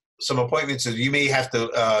some appointments that you may have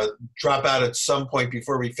to drop out at some point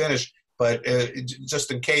before we finish. But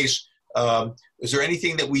just in case, is there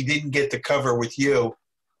anything that we didn't get to cover with you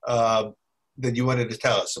that you wanted to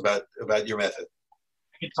tell us about your method?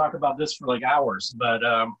 I could talk about this for like hours, but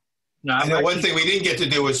no. I know one thing we didn't get to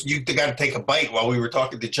do was you got to take a bite while we were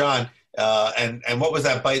talking to John. And what was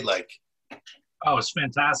that bite like? Oh, it's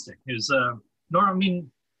fantastic. It was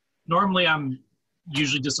normally I'm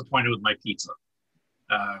usually disappointed with my pizza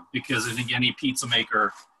because I think any pizza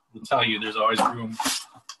maker will tell you there's always room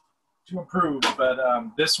to improve. But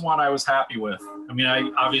this one I was happy with. I mean, I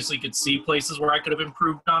obviously could see places where I could have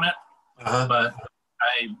improved on it, but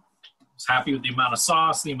I was happy with the amount of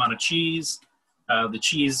sauce, the amount of cheese. The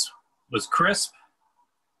cheese was crisp.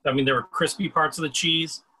 I mean, there were crispy parts of the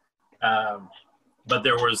cheese, but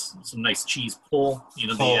there was some nice cheese pull. You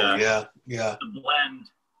know, the blend,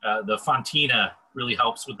 the fontina really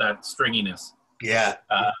helps with that stringiness. Yeah.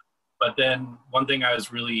 But then one thing I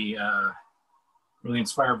was really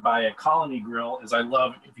inspired by at Colony Grill is I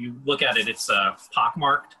love, if you look at it, it's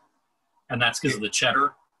pockmarked, and that's because of the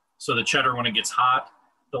cheddar. So the cheddar, when it gets hot,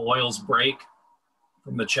 the oils break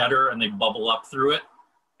from the cheddar and they bubble up through it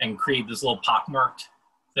and create this little pockmarked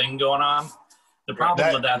thing going on. The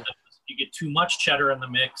problem with that is you get too much cheddar in the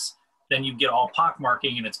mix, then you get all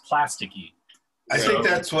pockmarking and it's plasticky. I think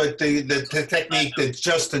that's what the technique that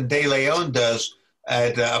Justin De Leon does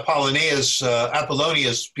at Apollonia's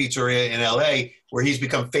Pizzeria in LA. where he's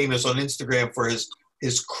become famous on Instagram for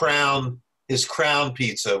his crown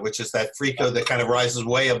pizza, which is that frico that kind of rises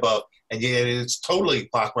way above, and yet it's totally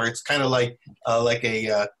pockmarked. It's kind of like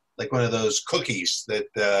one of those cookies that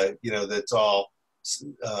that's all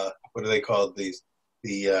what are they called, the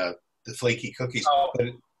flaky cookies? Oh,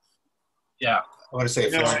 yeah. I want to say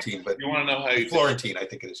Florentine, but you want to know how you Florentine, I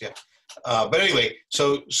think it is, yeah. But anyway,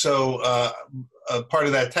 so part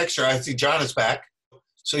of that texture, I see John is back.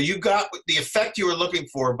 So you got the effect you were looking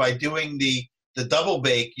for by doing the double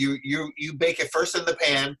bake. You bake it first in the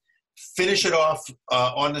pan, finish it off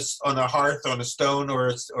on a hearth, on a stone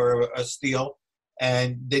or a steel,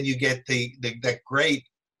 and then you get that great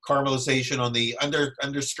caramelization on the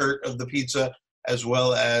underskirt of the pizza, as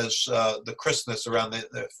well as the crispness around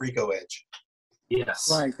the frico edge. Yes.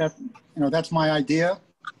 Right. That's my idea.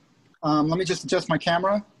 Let me just adjust my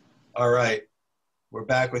camera. All right, we're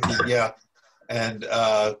back with you. Yeah, and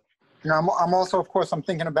I'm also, of course, I'm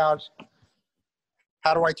thinking about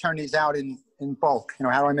how do I turn these out in bulk.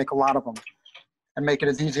 How do I make a lot of them and make it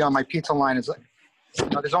as easy on my pizza line as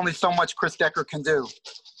there's only so much Chris Decker can do.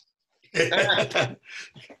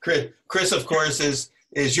 Chris, of course, is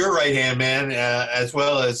your right-hand man, as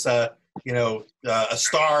well as a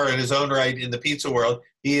star in his own right in the pizza world.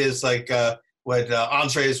 He is like what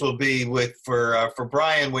Andres will be for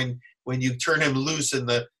Brian when you turn him loose at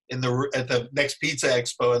the next Pizza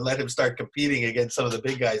Expo and let him start competing against some of the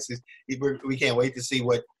big guys. We can't wait to see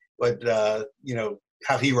what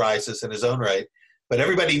how he rises in his own right. But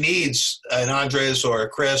everybody needs an Andres or a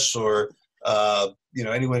Chris or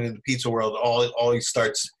anyone in the pizza world. Always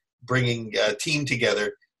starts bringing a team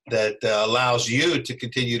together that allows you to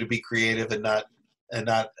continue to be creative and not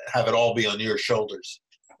have it all be on your shoulders.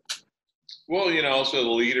 Well, also the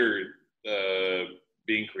leader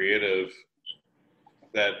being creative,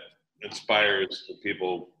 that inspires the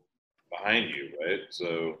people behind you, right?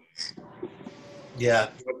 So yeah,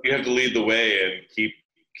 you have to lead the way and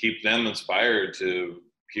keep them inspired, to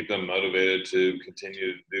keep them motivated to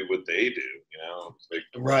continue to do what they do.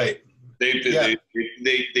 Right. They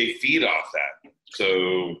feed off that.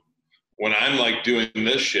 So when I'm like doing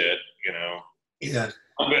this shit, yeah,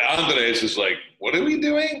 Andres is like, "What are we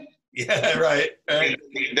doing?" Yeah, right. And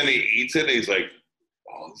then he eats it and he's like,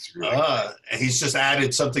 "Oh, this is really good." And he's just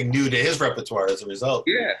added something new to his repertoire as a result.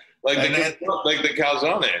 Yeah, like the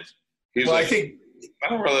calzones. He's well, like, I think I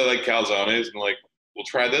don't really like calzones, and like, we'll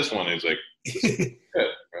try this one. He's like,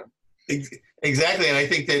 good. Exactly, and I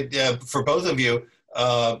think that for both of you,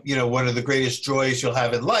 one of the greatest joys you'll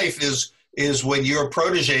have in life is when your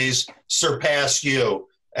proteges surpass you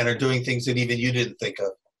and are doing things that even you didn't think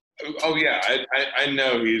of. Oh yeah, I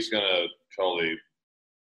know he's gonna totally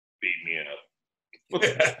beat me up.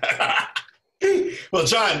 Well,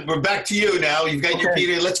 John, we're back to you now. You've got your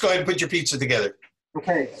pizza. Let's go ahead and put your pizza together.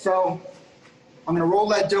 Okay, so I'm going to roll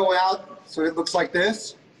that dough out so it looks like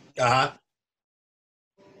this. Uh-huh.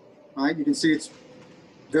 All right, you can see it's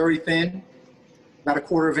very thin, about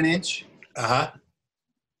 1/4 of an inch. Uh-huh.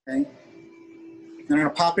 Okay. Then I'm going to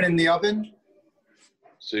pop it in the oven.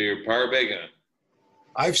 So you're power baking it.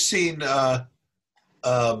 I've seen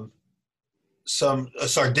some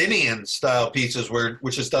Sardinian style pizzas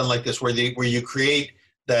which is done like this, where you create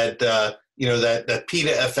that that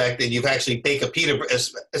pita effect, and you actually bake a pita,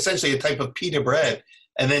 essentially a type of pita bread,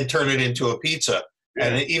 and then turn it into a pizza. Yeah.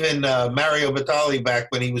 And even Mario Batali, back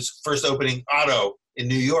when he was first opening Otto in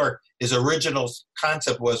New York, his original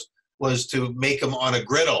concept was to make them on a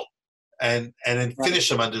griddle and then finish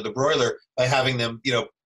them under the broiler by having them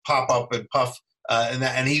pop up and puff,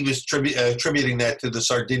 and he was attributing that to the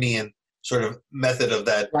Sardinian sort of method of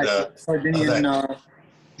that. Right. Sardinian.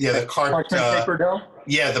 The parchment paper dough.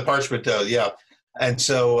 Yeah, the parchment dough. Yeah, and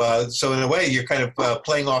so in a way you're kind of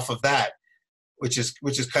playing off of that, which is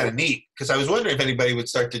kind of neat, because I was wondering if anybody would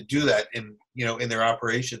start to do that in their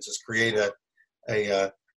operations, is create a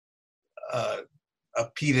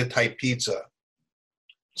pita type pizza.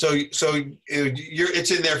 So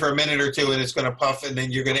it's in there for a minute or two, and it's going to puff, and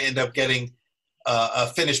then you're going to end up getting a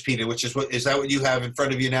finished pita, which is that what you have in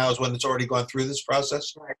front of you now? Is one that's already gone through this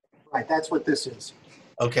process? Right. That's what this is.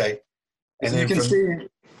 Okay. And you can see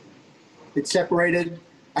it's separated.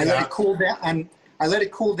 I let it cool down, and I let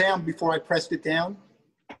it cool down before I pressed it down,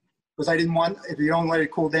 because I didn't want, if you don't let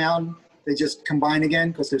it cool down, they just combine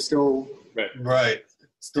again because they're still right.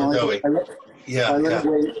 Still going.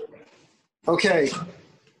 Okay.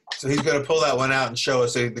 So he's going to pull that one out and show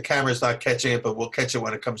us. So the camera's not catching it, but we'll catch it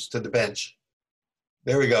when it comes to the bench.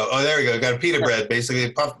 There we go. Oh, there we go. Got a pita bread,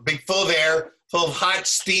 basically, big, full of air, full of hot,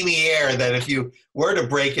 steamy air, that if you were to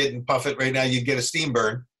break it and puff it right now, you'd get a steam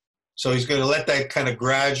burn. So he's going to let that kind of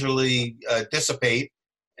gradually dissipate,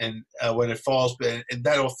 and when it falls, and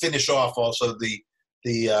that'll finish off also the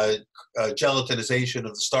gelatinization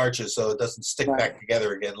of the starches, so it doesn't stick back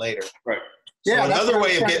together again later. Right. So Yeah, another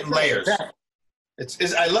way of getting layers. Yeah.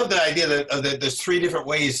 I love the idea that there's 3 different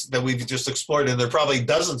ways that we've just explored, and there are probably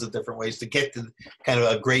dozens of different ways to get to kind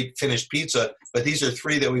of a great finished pizza. But these are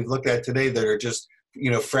 3 that we've looked at today that are just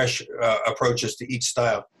fresh approaches to each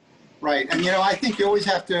style. Right, and I think you always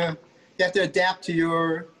have to adapt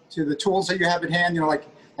to the tools that you have at hand. Like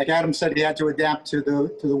Adam said, he had to adapt to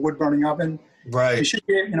the wood burning oven. Right. You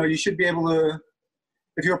should be able to,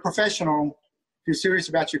 if you're a professional, if you're serious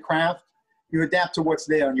about your craft, you adapt to what's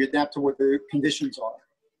there and you adapt to what the conditions are.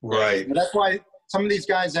 Right. And that's why some of these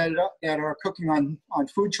guys that are cooking on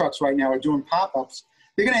food trucks right now are doing pop-ups.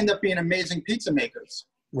 They're going to end up being amazing pizza makers.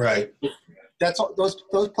 Right.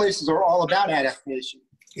 Those places are all about adaptation.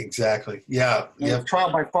 Exactly. Yeah. Yeah.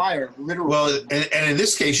 Trial by fire, literally. Well, and in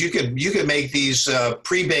this case, you could make these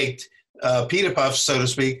pre-baked pita puffs, so to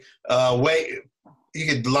speak. You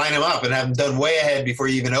could line them up and have them done way ahead before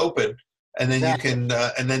you even open. And then you can,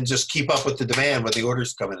 and then just keep up with the demand when the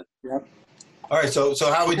orders come in. Yep. All right. So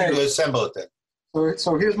how would you assemble it then?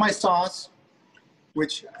 So here's my sauce,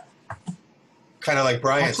 which kind of like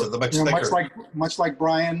Brian's, so much thicker. Much like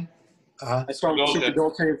Brian. I start with Super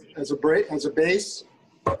Dolce as a base.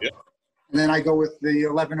 Yep. And then I go with the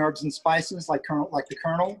 11 herbs and spices, like the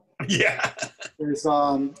Colonel. Yeah. There's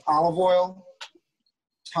olive oil,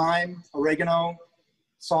 thyme, oregano,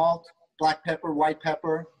 salt, black pepper, white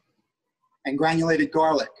pepper, and granulated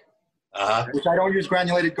garlic. Which I don't use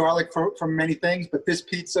granulated garlic for many things, but this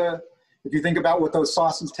pizza, if you think about what those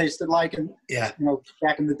sauces tasted like, and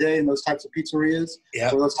back in the day in those types of pizzerias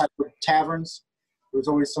or those types of taverns, there was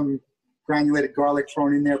always some granulated garlic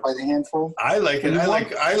thrown in there by the handful. I like it.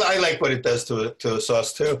 I like what it does to a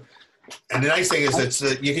sauce too. And the nice thing is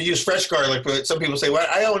you can use fresh garlic, but some people say, "Well,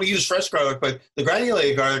 I don't want to use fresh garlic," but the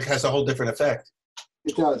granulated garlic has a whole different effect.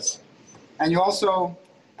 It does, and you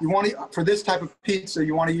want to, for this type of pizza,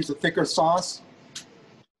 you want to use a thicker sauce.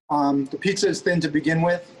 The pizza is thin to begin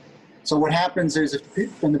with, so what happens is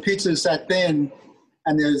when the pizza is that thin,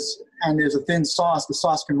 and there's a thin sauce, the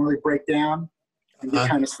sauce can really break down and get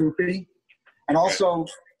kind of soupy. And also,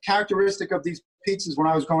 characteristic of these pizzas when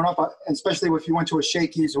I was growing up, especially if you went to a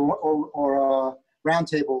Shakey's or a Round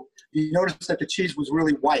Table, you noticed that the cheese was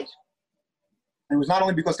really white. And it was not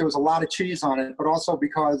only because there was a lot of cheese on it, but also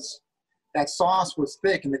because that sauce was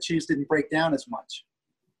thick and the cheese didn't break down as much.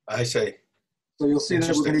 I see. So you'll see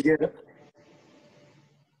that we're going to get it.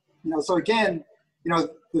 So again,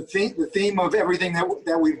 the theme of everything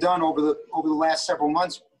that we've done over the last several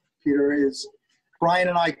months, Peter, is Brian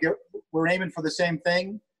and we're aiming for the same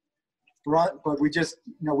thing, but we just,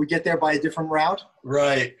 we get there by a different route.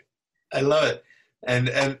 Right. I love it.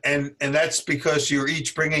 And that's because you're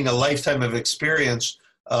each bringing a lifetime of experience,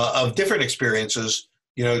 of different experiences,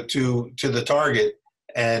 to the target.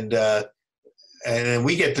 And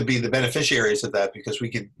we get to be the beneficiaries of that because we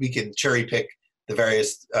can cherry pick the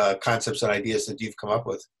various concepts and ideas that you've come up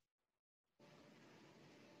with.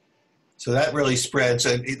 So that really spreads,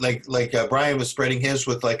 and like Brian was spreading his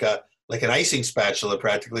with like an icing spatula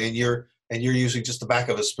practically, and you're using just the back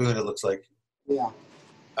of a spoon. It looks like. Yeah.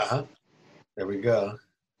 There we go.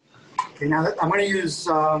 Okay, now I'm going to use.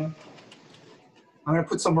 I'm going to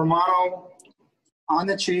put some Romano on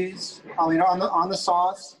the cheese. On the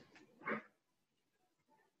sauce.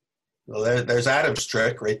 Well, there's Adam's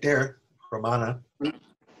trick right there, Romano. I'm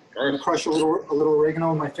going to crush a little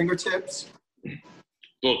oregano on my fingertips.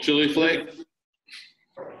 Little chili flake.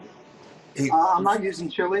 I'm not using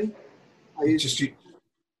chili. I use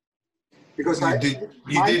because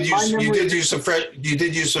you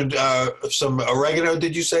did use some oregano.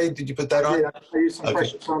 Did you say? Did you put that on? Yeah, I used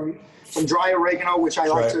some dry oregano, which I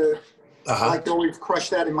like to. I like to always crush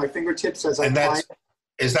that in my fingertips as I apply.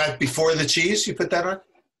 Is that before the cheese? You put that on?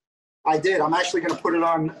 I did. I'm actually going to put it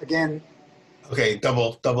on again. Okay,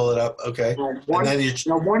 double it up. Okay. Right. One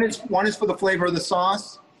is for the flavor of the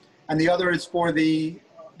sauce, and the other is for the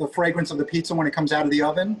fragrance of the pizza when it comes out of the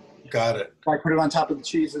oven. Got it. I put it on top of the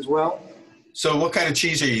cheese as well. So what kind of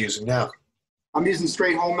cheese are you using now? I'm using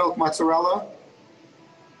straight whole milk mozzarella.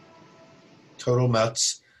 Total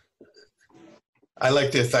Mutz. I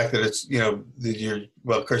like the fact that it's,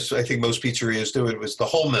 of course, I think most pizzerias do it with the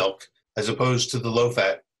whole milk as opposed to the low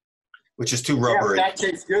fat, which is too rubbery. Yeah, that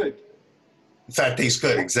tastes good. Fat tastes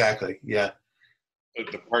good, exactly. Yeah.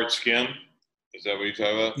 The part skim, is that what you're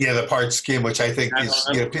talking about? Yeah, the part skim, which I think is.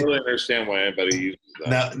 I don't really understand why anybody uses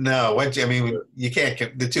that. No. You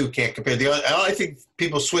can't. The two can't compare. I think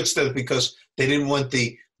people switched it because they didn't want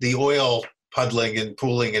the the oil puddling and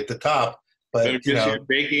pooling at the top. But you're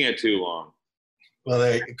baking it too long.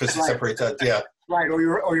 Well, because it separates out. Yeah. Right, or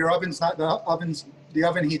your oven's not the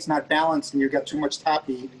oven heat's not balanced, and you've got too much top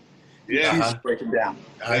heat. Yeah, cheese is breaking down.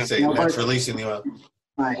 I see. That's releasing the oil.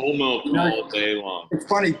 Right. Whole milk all day long. It's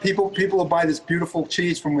funny. People will buy this beautiful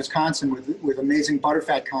cheese from Wisconsin with amazing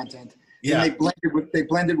butterfat content. Yeah. And they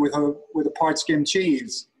blend it with a part skim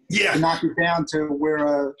cheese. Yeah. To knock it down to where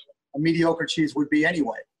a mediocre cheese would be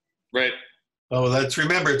anyway. Right. Oh, let's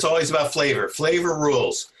remember, it's always about flavor. Flavor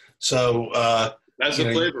rules. So that's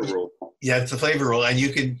a flavor rule. Yeah, it's a flavor rule, and you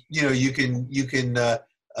can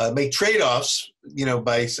make trade-offs,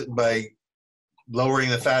 by lowering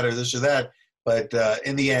the fat or this or that. But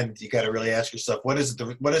in the end, you got to really ask yourself, what is it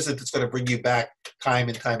that's going to bring you back time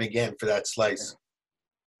and time again for that slice?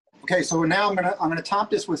 Okay, so now I'm gonna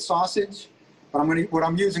top this with sausage, but what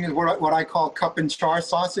I'm using is what I call cup and char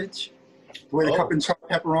sausage. The way the cup and char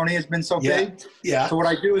pepperoni has been so big. Yeah. So what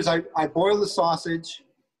I do is I boil the sausage,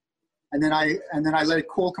 and then I let it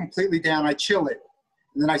cool completely down. I chill it,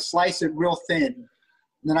 and then I slice it real thin, and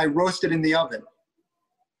then I roast it in the oven.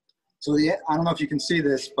 So I don't know if you can see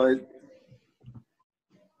this, but.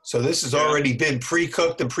 So this has already been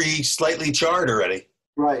pre-cooked and slightly charred already.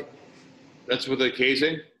 Right. That's with the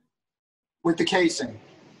casing? With the casing.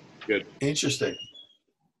 Good. Interesting.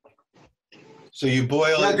 So you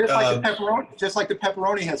boil it. Just like the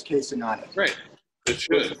pepperoni has casing on it. Right. It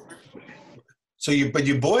should. So you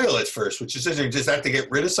boil it first, which is interesting. Does that to get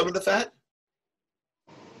rid of some of the fat?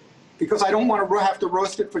 Because I don't want to have to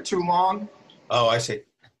roast it for too long. Oh, I see.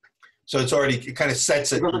 So it kind of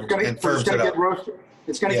sets it and firms it up.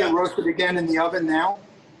 It's going to get roasted again in the oven now.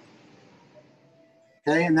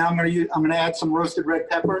 Okay, and now I'm going to add some roasted red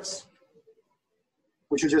peppers,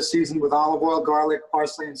 which are just seasoned with olive oil, garlic,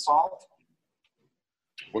 parsley, and salt.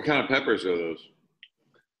 What kind of peppers are those?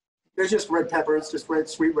 They're just red peppers, just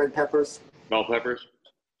sweet red peppers. Bell peppers?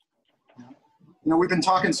 We've been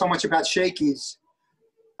talking so much about shakies.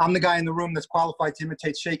 I'm the guy in the room that's qualified to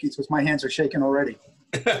imitate shakies because my hands are shaking already.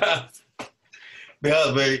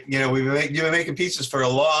 Yeah, but you've been making pizzas for a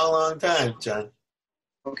long, long time, John.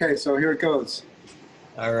 Okay, so here it goes.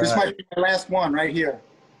 All right. This might be my last one right here.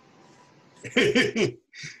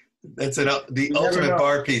 That's the ultimate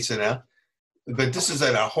bar pizza now. But this is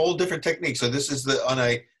a whole different technique. So this is on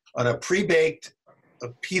a pre-baked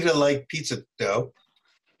pita-like pizza dough.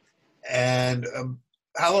 And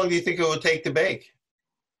how long do you think it will take to bake?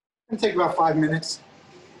 It'll take about 5 minutes.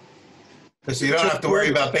 Because you don't have to worry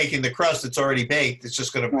about baking the crust. It's already baked. It's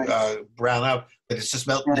just going to brown out. But it's just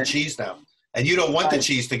melting the cheese now. And you don't want the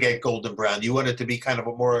cheese to get golden brown. You want it to be kind of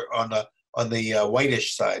more on the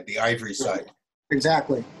whitish side, the ivory side.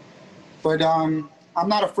 Exactly. But I'm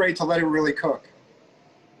not afraid to let it really cook.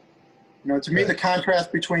 To me, the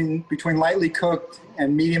contrast between lightly cooked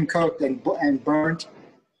and medium cooked and burnt,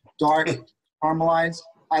 dark, caramelized,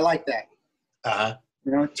 I like that. Uh-huh.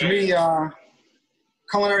 To me,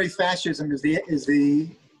 culinary fascism is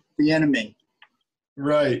the enemy.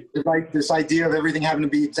 Right. It's like this idea of everything having to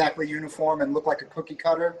be exactly uniform and look like a cookie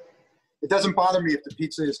cutter. It doesn't bother me if the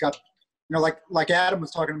pizza has got, like Adam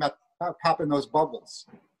was talking about popping those bubbles.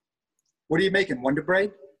 What are you making? Wonder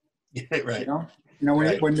Bread? Yeah, right.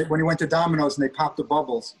 When he went to Domino's and they popped the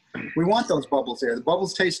bubbles, we want those bubbles there. The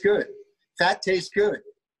bubbles taste good. Fat tastes good.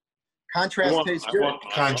 Contrast tastes good.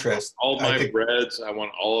 Contrast. All my breads, I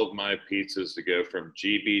want all of my pizzas to go from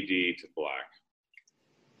GBD to black.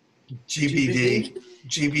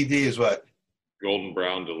 GBD is what? Golden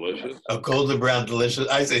brown delicious. Oh, golden brown delicious.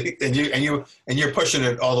 I see. And you're pushing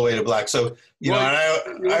it all the way to black. So and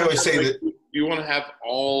I always say that you want to have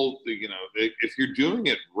all the if you're doing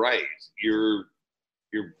it right, your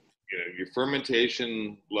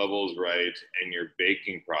fermentation levels right and your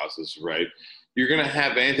baking process right. You're gonna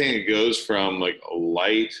have anything that goes from like a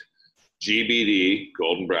light GBD,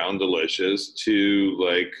 golden brown delicious, to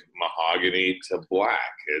like mahogany to black.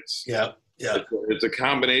 It's a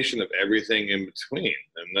combination of everything in between,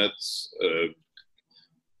 and that's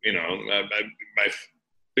my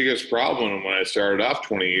biggest problem when I started off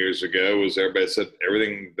 20 years ago was everybody said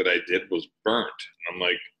everything that I did was burnt, and I'm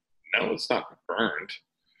like, no, it's not burnt.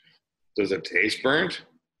 Does it taste burnt?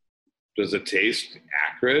 Does it taste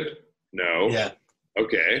acrid? No. Yeah.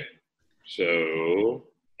 Okay. So.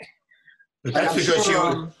 But that's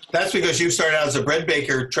because you started out as a bread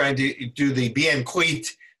baker trying to do the bien cuit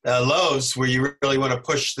loaves, where you really want to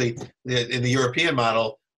push in the European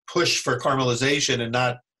model, push for caramelization and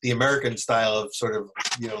not the American style of sort of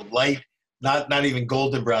light, not even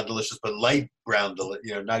golden brown delicious, but light brown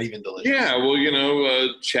not even delicious. Yeah, well,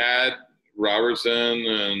 Chad Robertson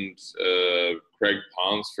and Craig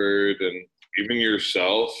Ponsford and even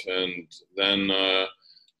yourself. And then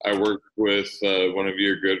I worked with one of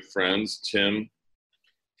your good friends, Tim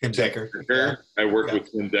Decker. Yeah. I worked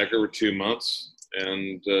with Tim Decker for 2 months,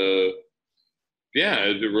 and it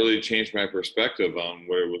really changed my perspective on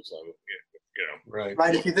what it was. Right.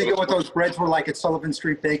 Right. If you think of what those breads were like at Sullivan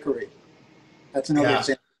Street Bakery, that's another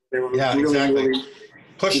example. They were really, exactly. really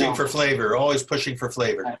pushing for flavor, always pushing for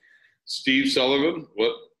flavor. Right. Steve Sullivan,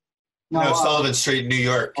 what? No, Sullivan Street, New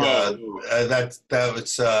York. That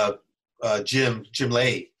was Jim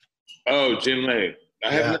Lay. Oh, Jim Lay.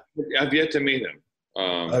 I've yet to meet him.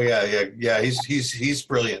 He's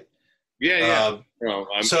brilliant. I'm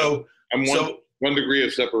one degree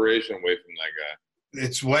of separation away from that guy.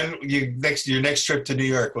 It's when your next trip to New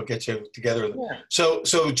York, we'll get you together with him. Yeah.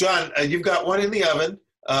 So John, you've got one in the oven.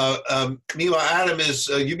 Meanwhile, Adam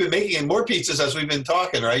you've been making more pizzas as we've been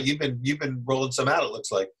talking, right? You've been rolling some out, it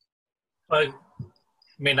looks like. I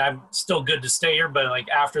mean, I'm still good to stay here, but like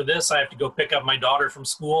after this, I have to go pick up my daughter from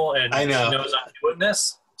school, and I know. she knows I'm doing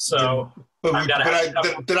this. So,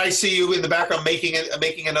 did I see you in the background making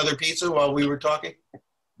another pizza while we were talking?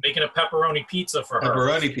 Making a pepperoni pizza for her.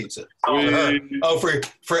 Pepperoni pizza for her. Oh,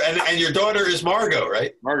 and your daughter is Margot,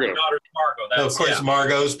 right? Margot. Your daughter's Margot. Of course,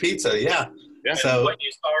 Margot's Pizza. Yeah. Yeah. So what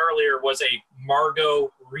you saw earlier was a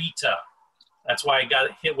Margot Rita. That's why I got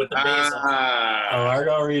hit with the basil.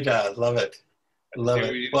 Margot Rita, love it.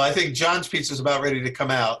 Well, I think John's pizza is about ready to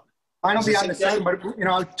come out. Mine will be out in a second, but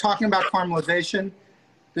talking about caramelization,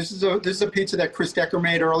 this is a pizza that Chris Decker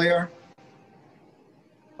made earlier.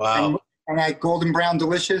 Wow. And that golden brown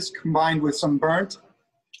delicious combined with some burnt.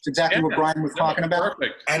 It's exactly what Brian was talking about.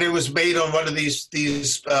 Perfect. And it was made on one of these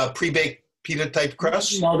pre-baked pita type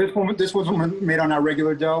crusts? No, this was made on our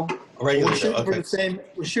regular dough. We're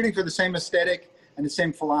shooting for the same aesthetic and the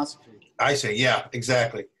same philosophy. I see. Yeah,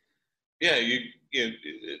 exactly. Yeah,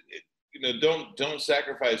 don't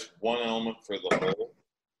sacrifice one element for the whole.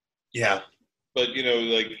 Yeah. But you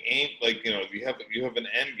have an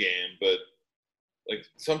end game, but like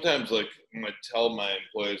sometimes like when I tell my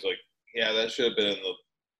employees like, yeah, that should have been in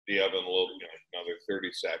the oven a little, another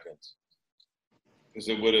 30 seconds, because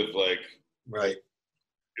it would have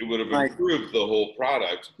it would have improved the whole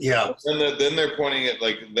product. Yeah. And then they're pointing at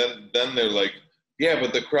then they're like, yeah,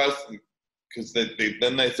 but the crust, because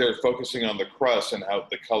they start focusing on the crust and how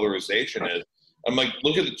the colorization is. I'm like,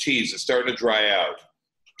 look at the cheese; it's starting to dry out.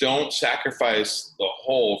 Don't sacrifice the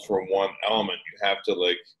whole for one element. You have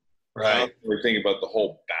to we're thinking about the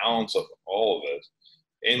whole balance of all of it.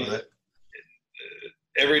 And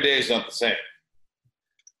every day is not the same.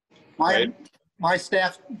 My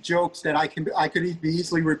staff jokes that I could be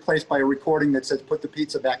easily replaced by a recording that says "Put the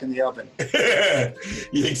pizza back in the oven."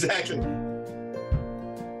 Exactly.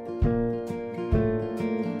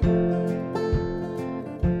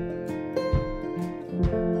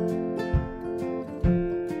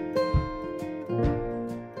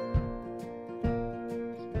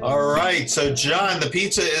 All right, so John, the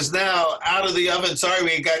pizza is now out of the oven. Sorry,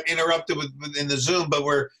 we got interrupted in the Zoom, but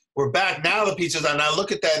we're back now. The pizza's on. Now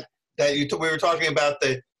look at that. We were talking about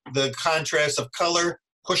the contrast of color,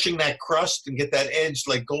 pushing that crust and get that edge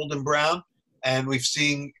like golden brown. And we've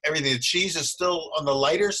seen everything. The cheese is still on the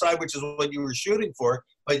lighter side, which is what you were shooting for.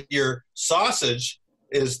 But your sausage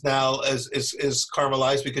is now is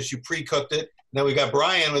caramelized because you pre-cooked it. Now we got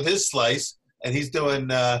Brian with his slice, and he's doing.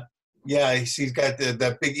 He's got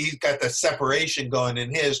he's got the separation going in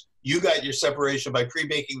his. You got your separation by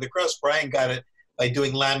pre-baking the crust. Brian got it by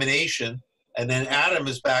doing lamination. And then Adam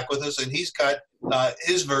is back with us, and he's got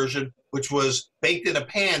his version, which was baked in a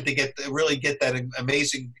pan to really get that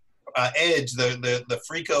amazing edge, the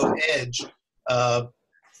Frico edge.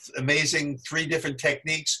 Amazing 3 different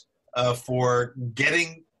techniques for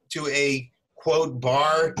getting to a, quote,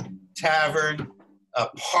 bar, tavern,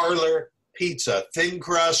 parlor pizza. Thin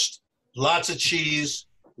crust, lots of cheese,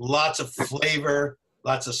 lots of flavor,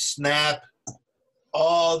 lots of snap,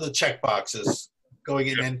 all the check boxes going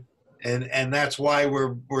in. And that's why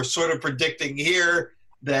we're sort of predicting here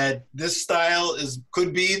that this style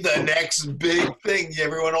could be the next big thing.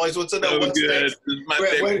 Everyone always wants to know what's next.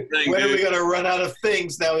 When are we going to run out of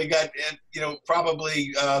things? Now we got,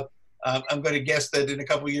 probably. I'm going to guess that in a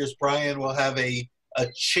couple of years, Brian will have a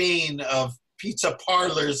chain of pizza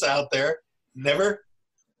parlors out there. Never.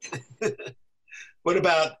 What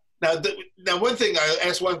about now? One thing, I'll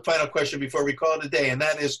ask one final question before we call it a day, and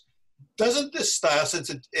that is, doesn't this style, since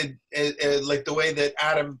it like the way that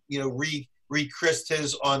Adam, re-crisped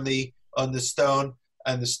his on the stone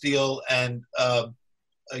and the steel, and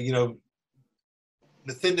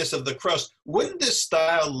the thinness of the crust. Wouldn't this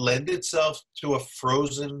style lend itself to a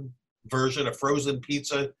frozen version, a frozen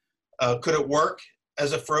pizza? Could it work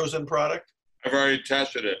as a frozen product? I've already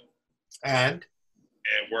tested it. And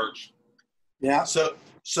it works. Yeah. So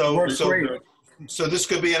this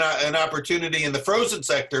could be an opportunity in the frozen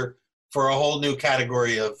sector for a whole new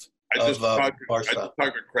category of bar style. I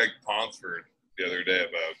talked to Craig Ponsford the other day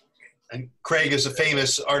about. And Craig is a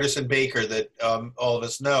famous artisan baker that all of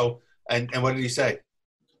us know. And what did he say?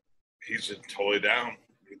 He's totally down.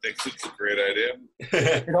 He thinks it's a great idea.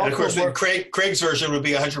 And of course, Craig's version would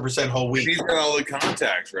be 100% whole wheat. He's got all the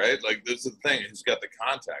contacts, right? Like, this is the thing. He's got the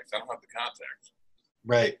contacts. I don't have the contacts.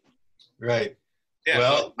 Right. Yeah,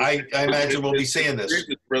 well, I imagine we'll be seeing this.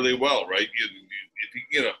 It's really well, right? If you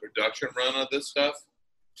can get a production run of this stuff,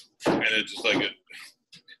 and it's just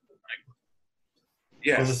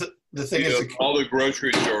yeah. Well, the thing is, all the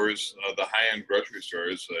grocery stores, the high-end grocery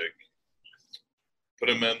stores, like, put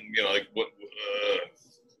them in, like what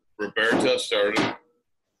Roberta started, and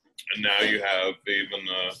now you have even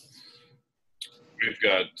we've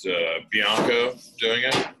got Bianco doing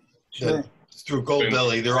it. Sure. Through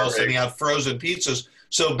Goldbelly, they're all sending out frozen pizzas.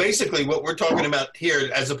 So basically, what we're talking about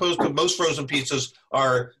here, as opposed to most frozen pizzas,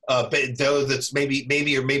 are dough that's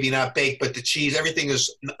maybe or maybe not baked, but the cheese, everything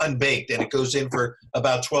is unbaked, and it goes in for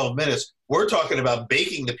about 12 minutes. We're talking about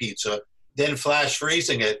baking the pizza, then flash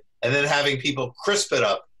freezing it, and then having people crisp it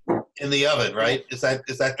up in the oven. Right? Is that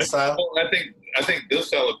the style? Well, I think this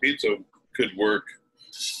style of pizza could work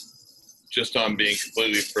just on being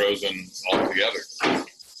completely frozen altogether.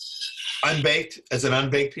 Unbaked, as an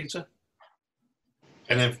unbaked pizza?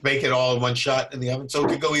 And then bake it all in one shot in the oven? So it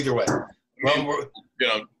could go either way. Well,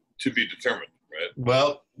 to be determined, right?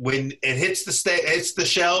 Well, when it hits the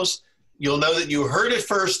shelves, you'll know that you heard it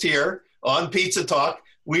first here on Pizza Talk.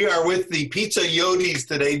 We are with the Pizza Yodis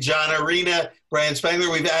today, John Arena, Brian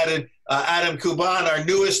Spengler. We've added Adam Kuban, our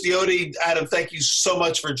newest Yodi. Adam, thank you so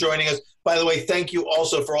much for joining us. By the way, thank you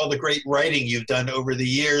also for all the great writing you've done over the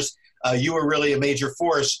years. You were really a major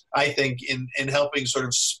force, I think, in helping sort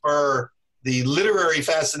of spur the literary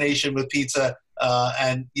fascination with pizza,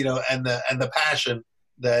 and the passion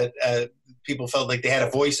that people felt like they had a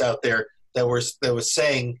voice out there that was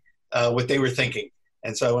saying what they were thinking.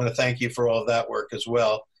 And so I want to thank you for all of that work as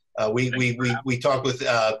well. We talked with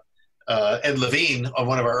Ed Levine on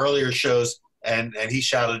one of our earlier shows, and he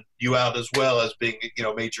shouted you out as well as being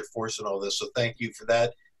a major force in all this. So thank you for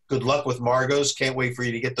that. Good luck with Margot's. Can't wait for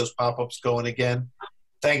you to get those pop-ups going again.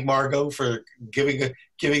 Thank Margot for giving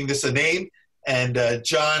this a name. And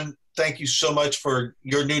John, thank you so much for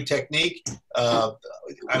your new technique. I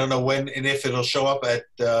don't know when and if it'll show up at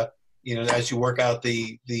as you work out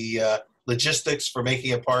the logistics for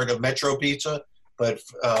making a part of Metro Pizza. But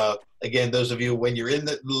again, those of you, when you're in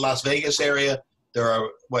the Las Vegas area, there are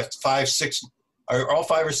 5, 6. Are all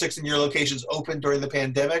 5 or 6 in your locations open during the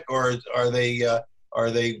pandemic, or are they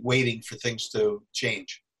waiting for things to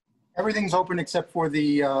change? Everything's open except for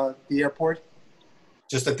the airport.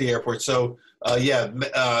 Just at the airport. So,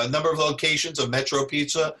 a number of locations of Metro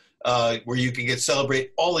Pizza where you can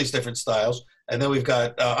celebrate all these different styles. And then we've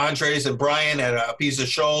got Andres and Brian at Pizza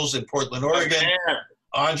Shoals in Portland, Oregon.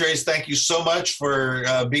 Andres, thank you so much for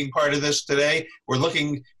being part of this today. We're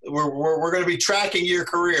going to be tracking your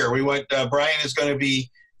career. Brian is going to be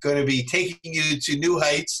taking you to new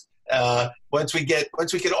heights. Once we can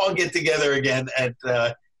all get together again at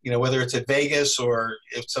whether it's at Vegas or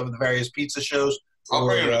if some of the various pizza shows,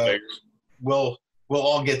 we'll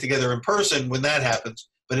all get together in person when that happens.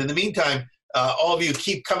 But in the meantime, all of you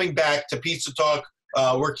keep coming back to Pizza Talk.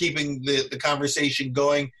 We're keeping the conversation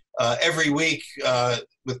going every week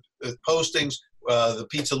with postings. The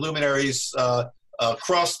pizza luminaries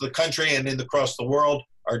across the country and across the world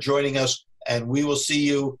are joining us, and we will see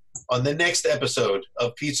you on the next episode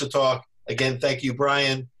of Pizza Talk. Again, thank you,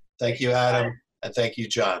 Brian. Thank you, Adam. And thank you,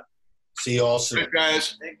 John. See you all soon. Thanks,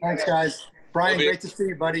 guys. Thanks, guys. Brian, great to see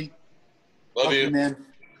you, buddy. Love you, man.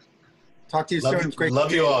 Talk to you soon. It's great.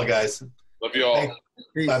 Love you all, guys. Love you all.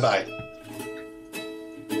 Bye-bye.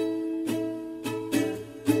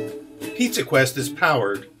 Pizza Quest is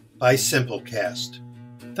powered by Simplecast.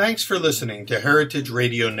 Thanks for listening to Heritage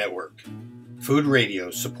Radio Network, food radio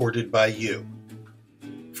supported by you.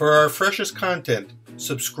 For our freshest content,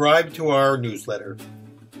 subscribe to our newsletter.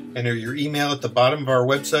 Enter your email at the bottom of our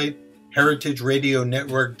website,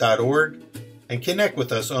 heritageradionetwork.org, and connect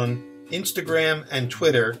with us on Instagram and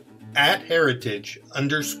Twitter at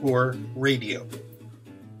 @heritage_radio.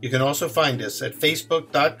 You can also find us at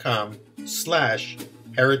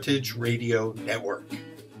facebook.com/Heritage Radio Network.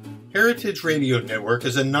 Heritage Radio Network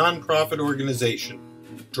is a nonprofit organization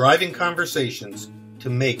driving conversations to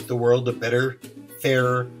make the world a better,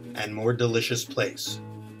 fairer, and more delicious place.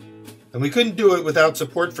 And we couldn't do it without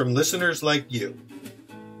support from listeners like you.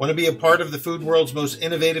 Want to be a part of the food world's most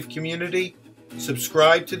innovative community?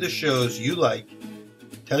 Subscribe to the shows you like,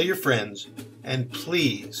 tell your friends, and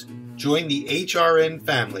please join the HRN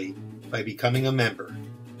family by becoming a member.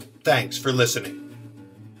 Thanks for listening.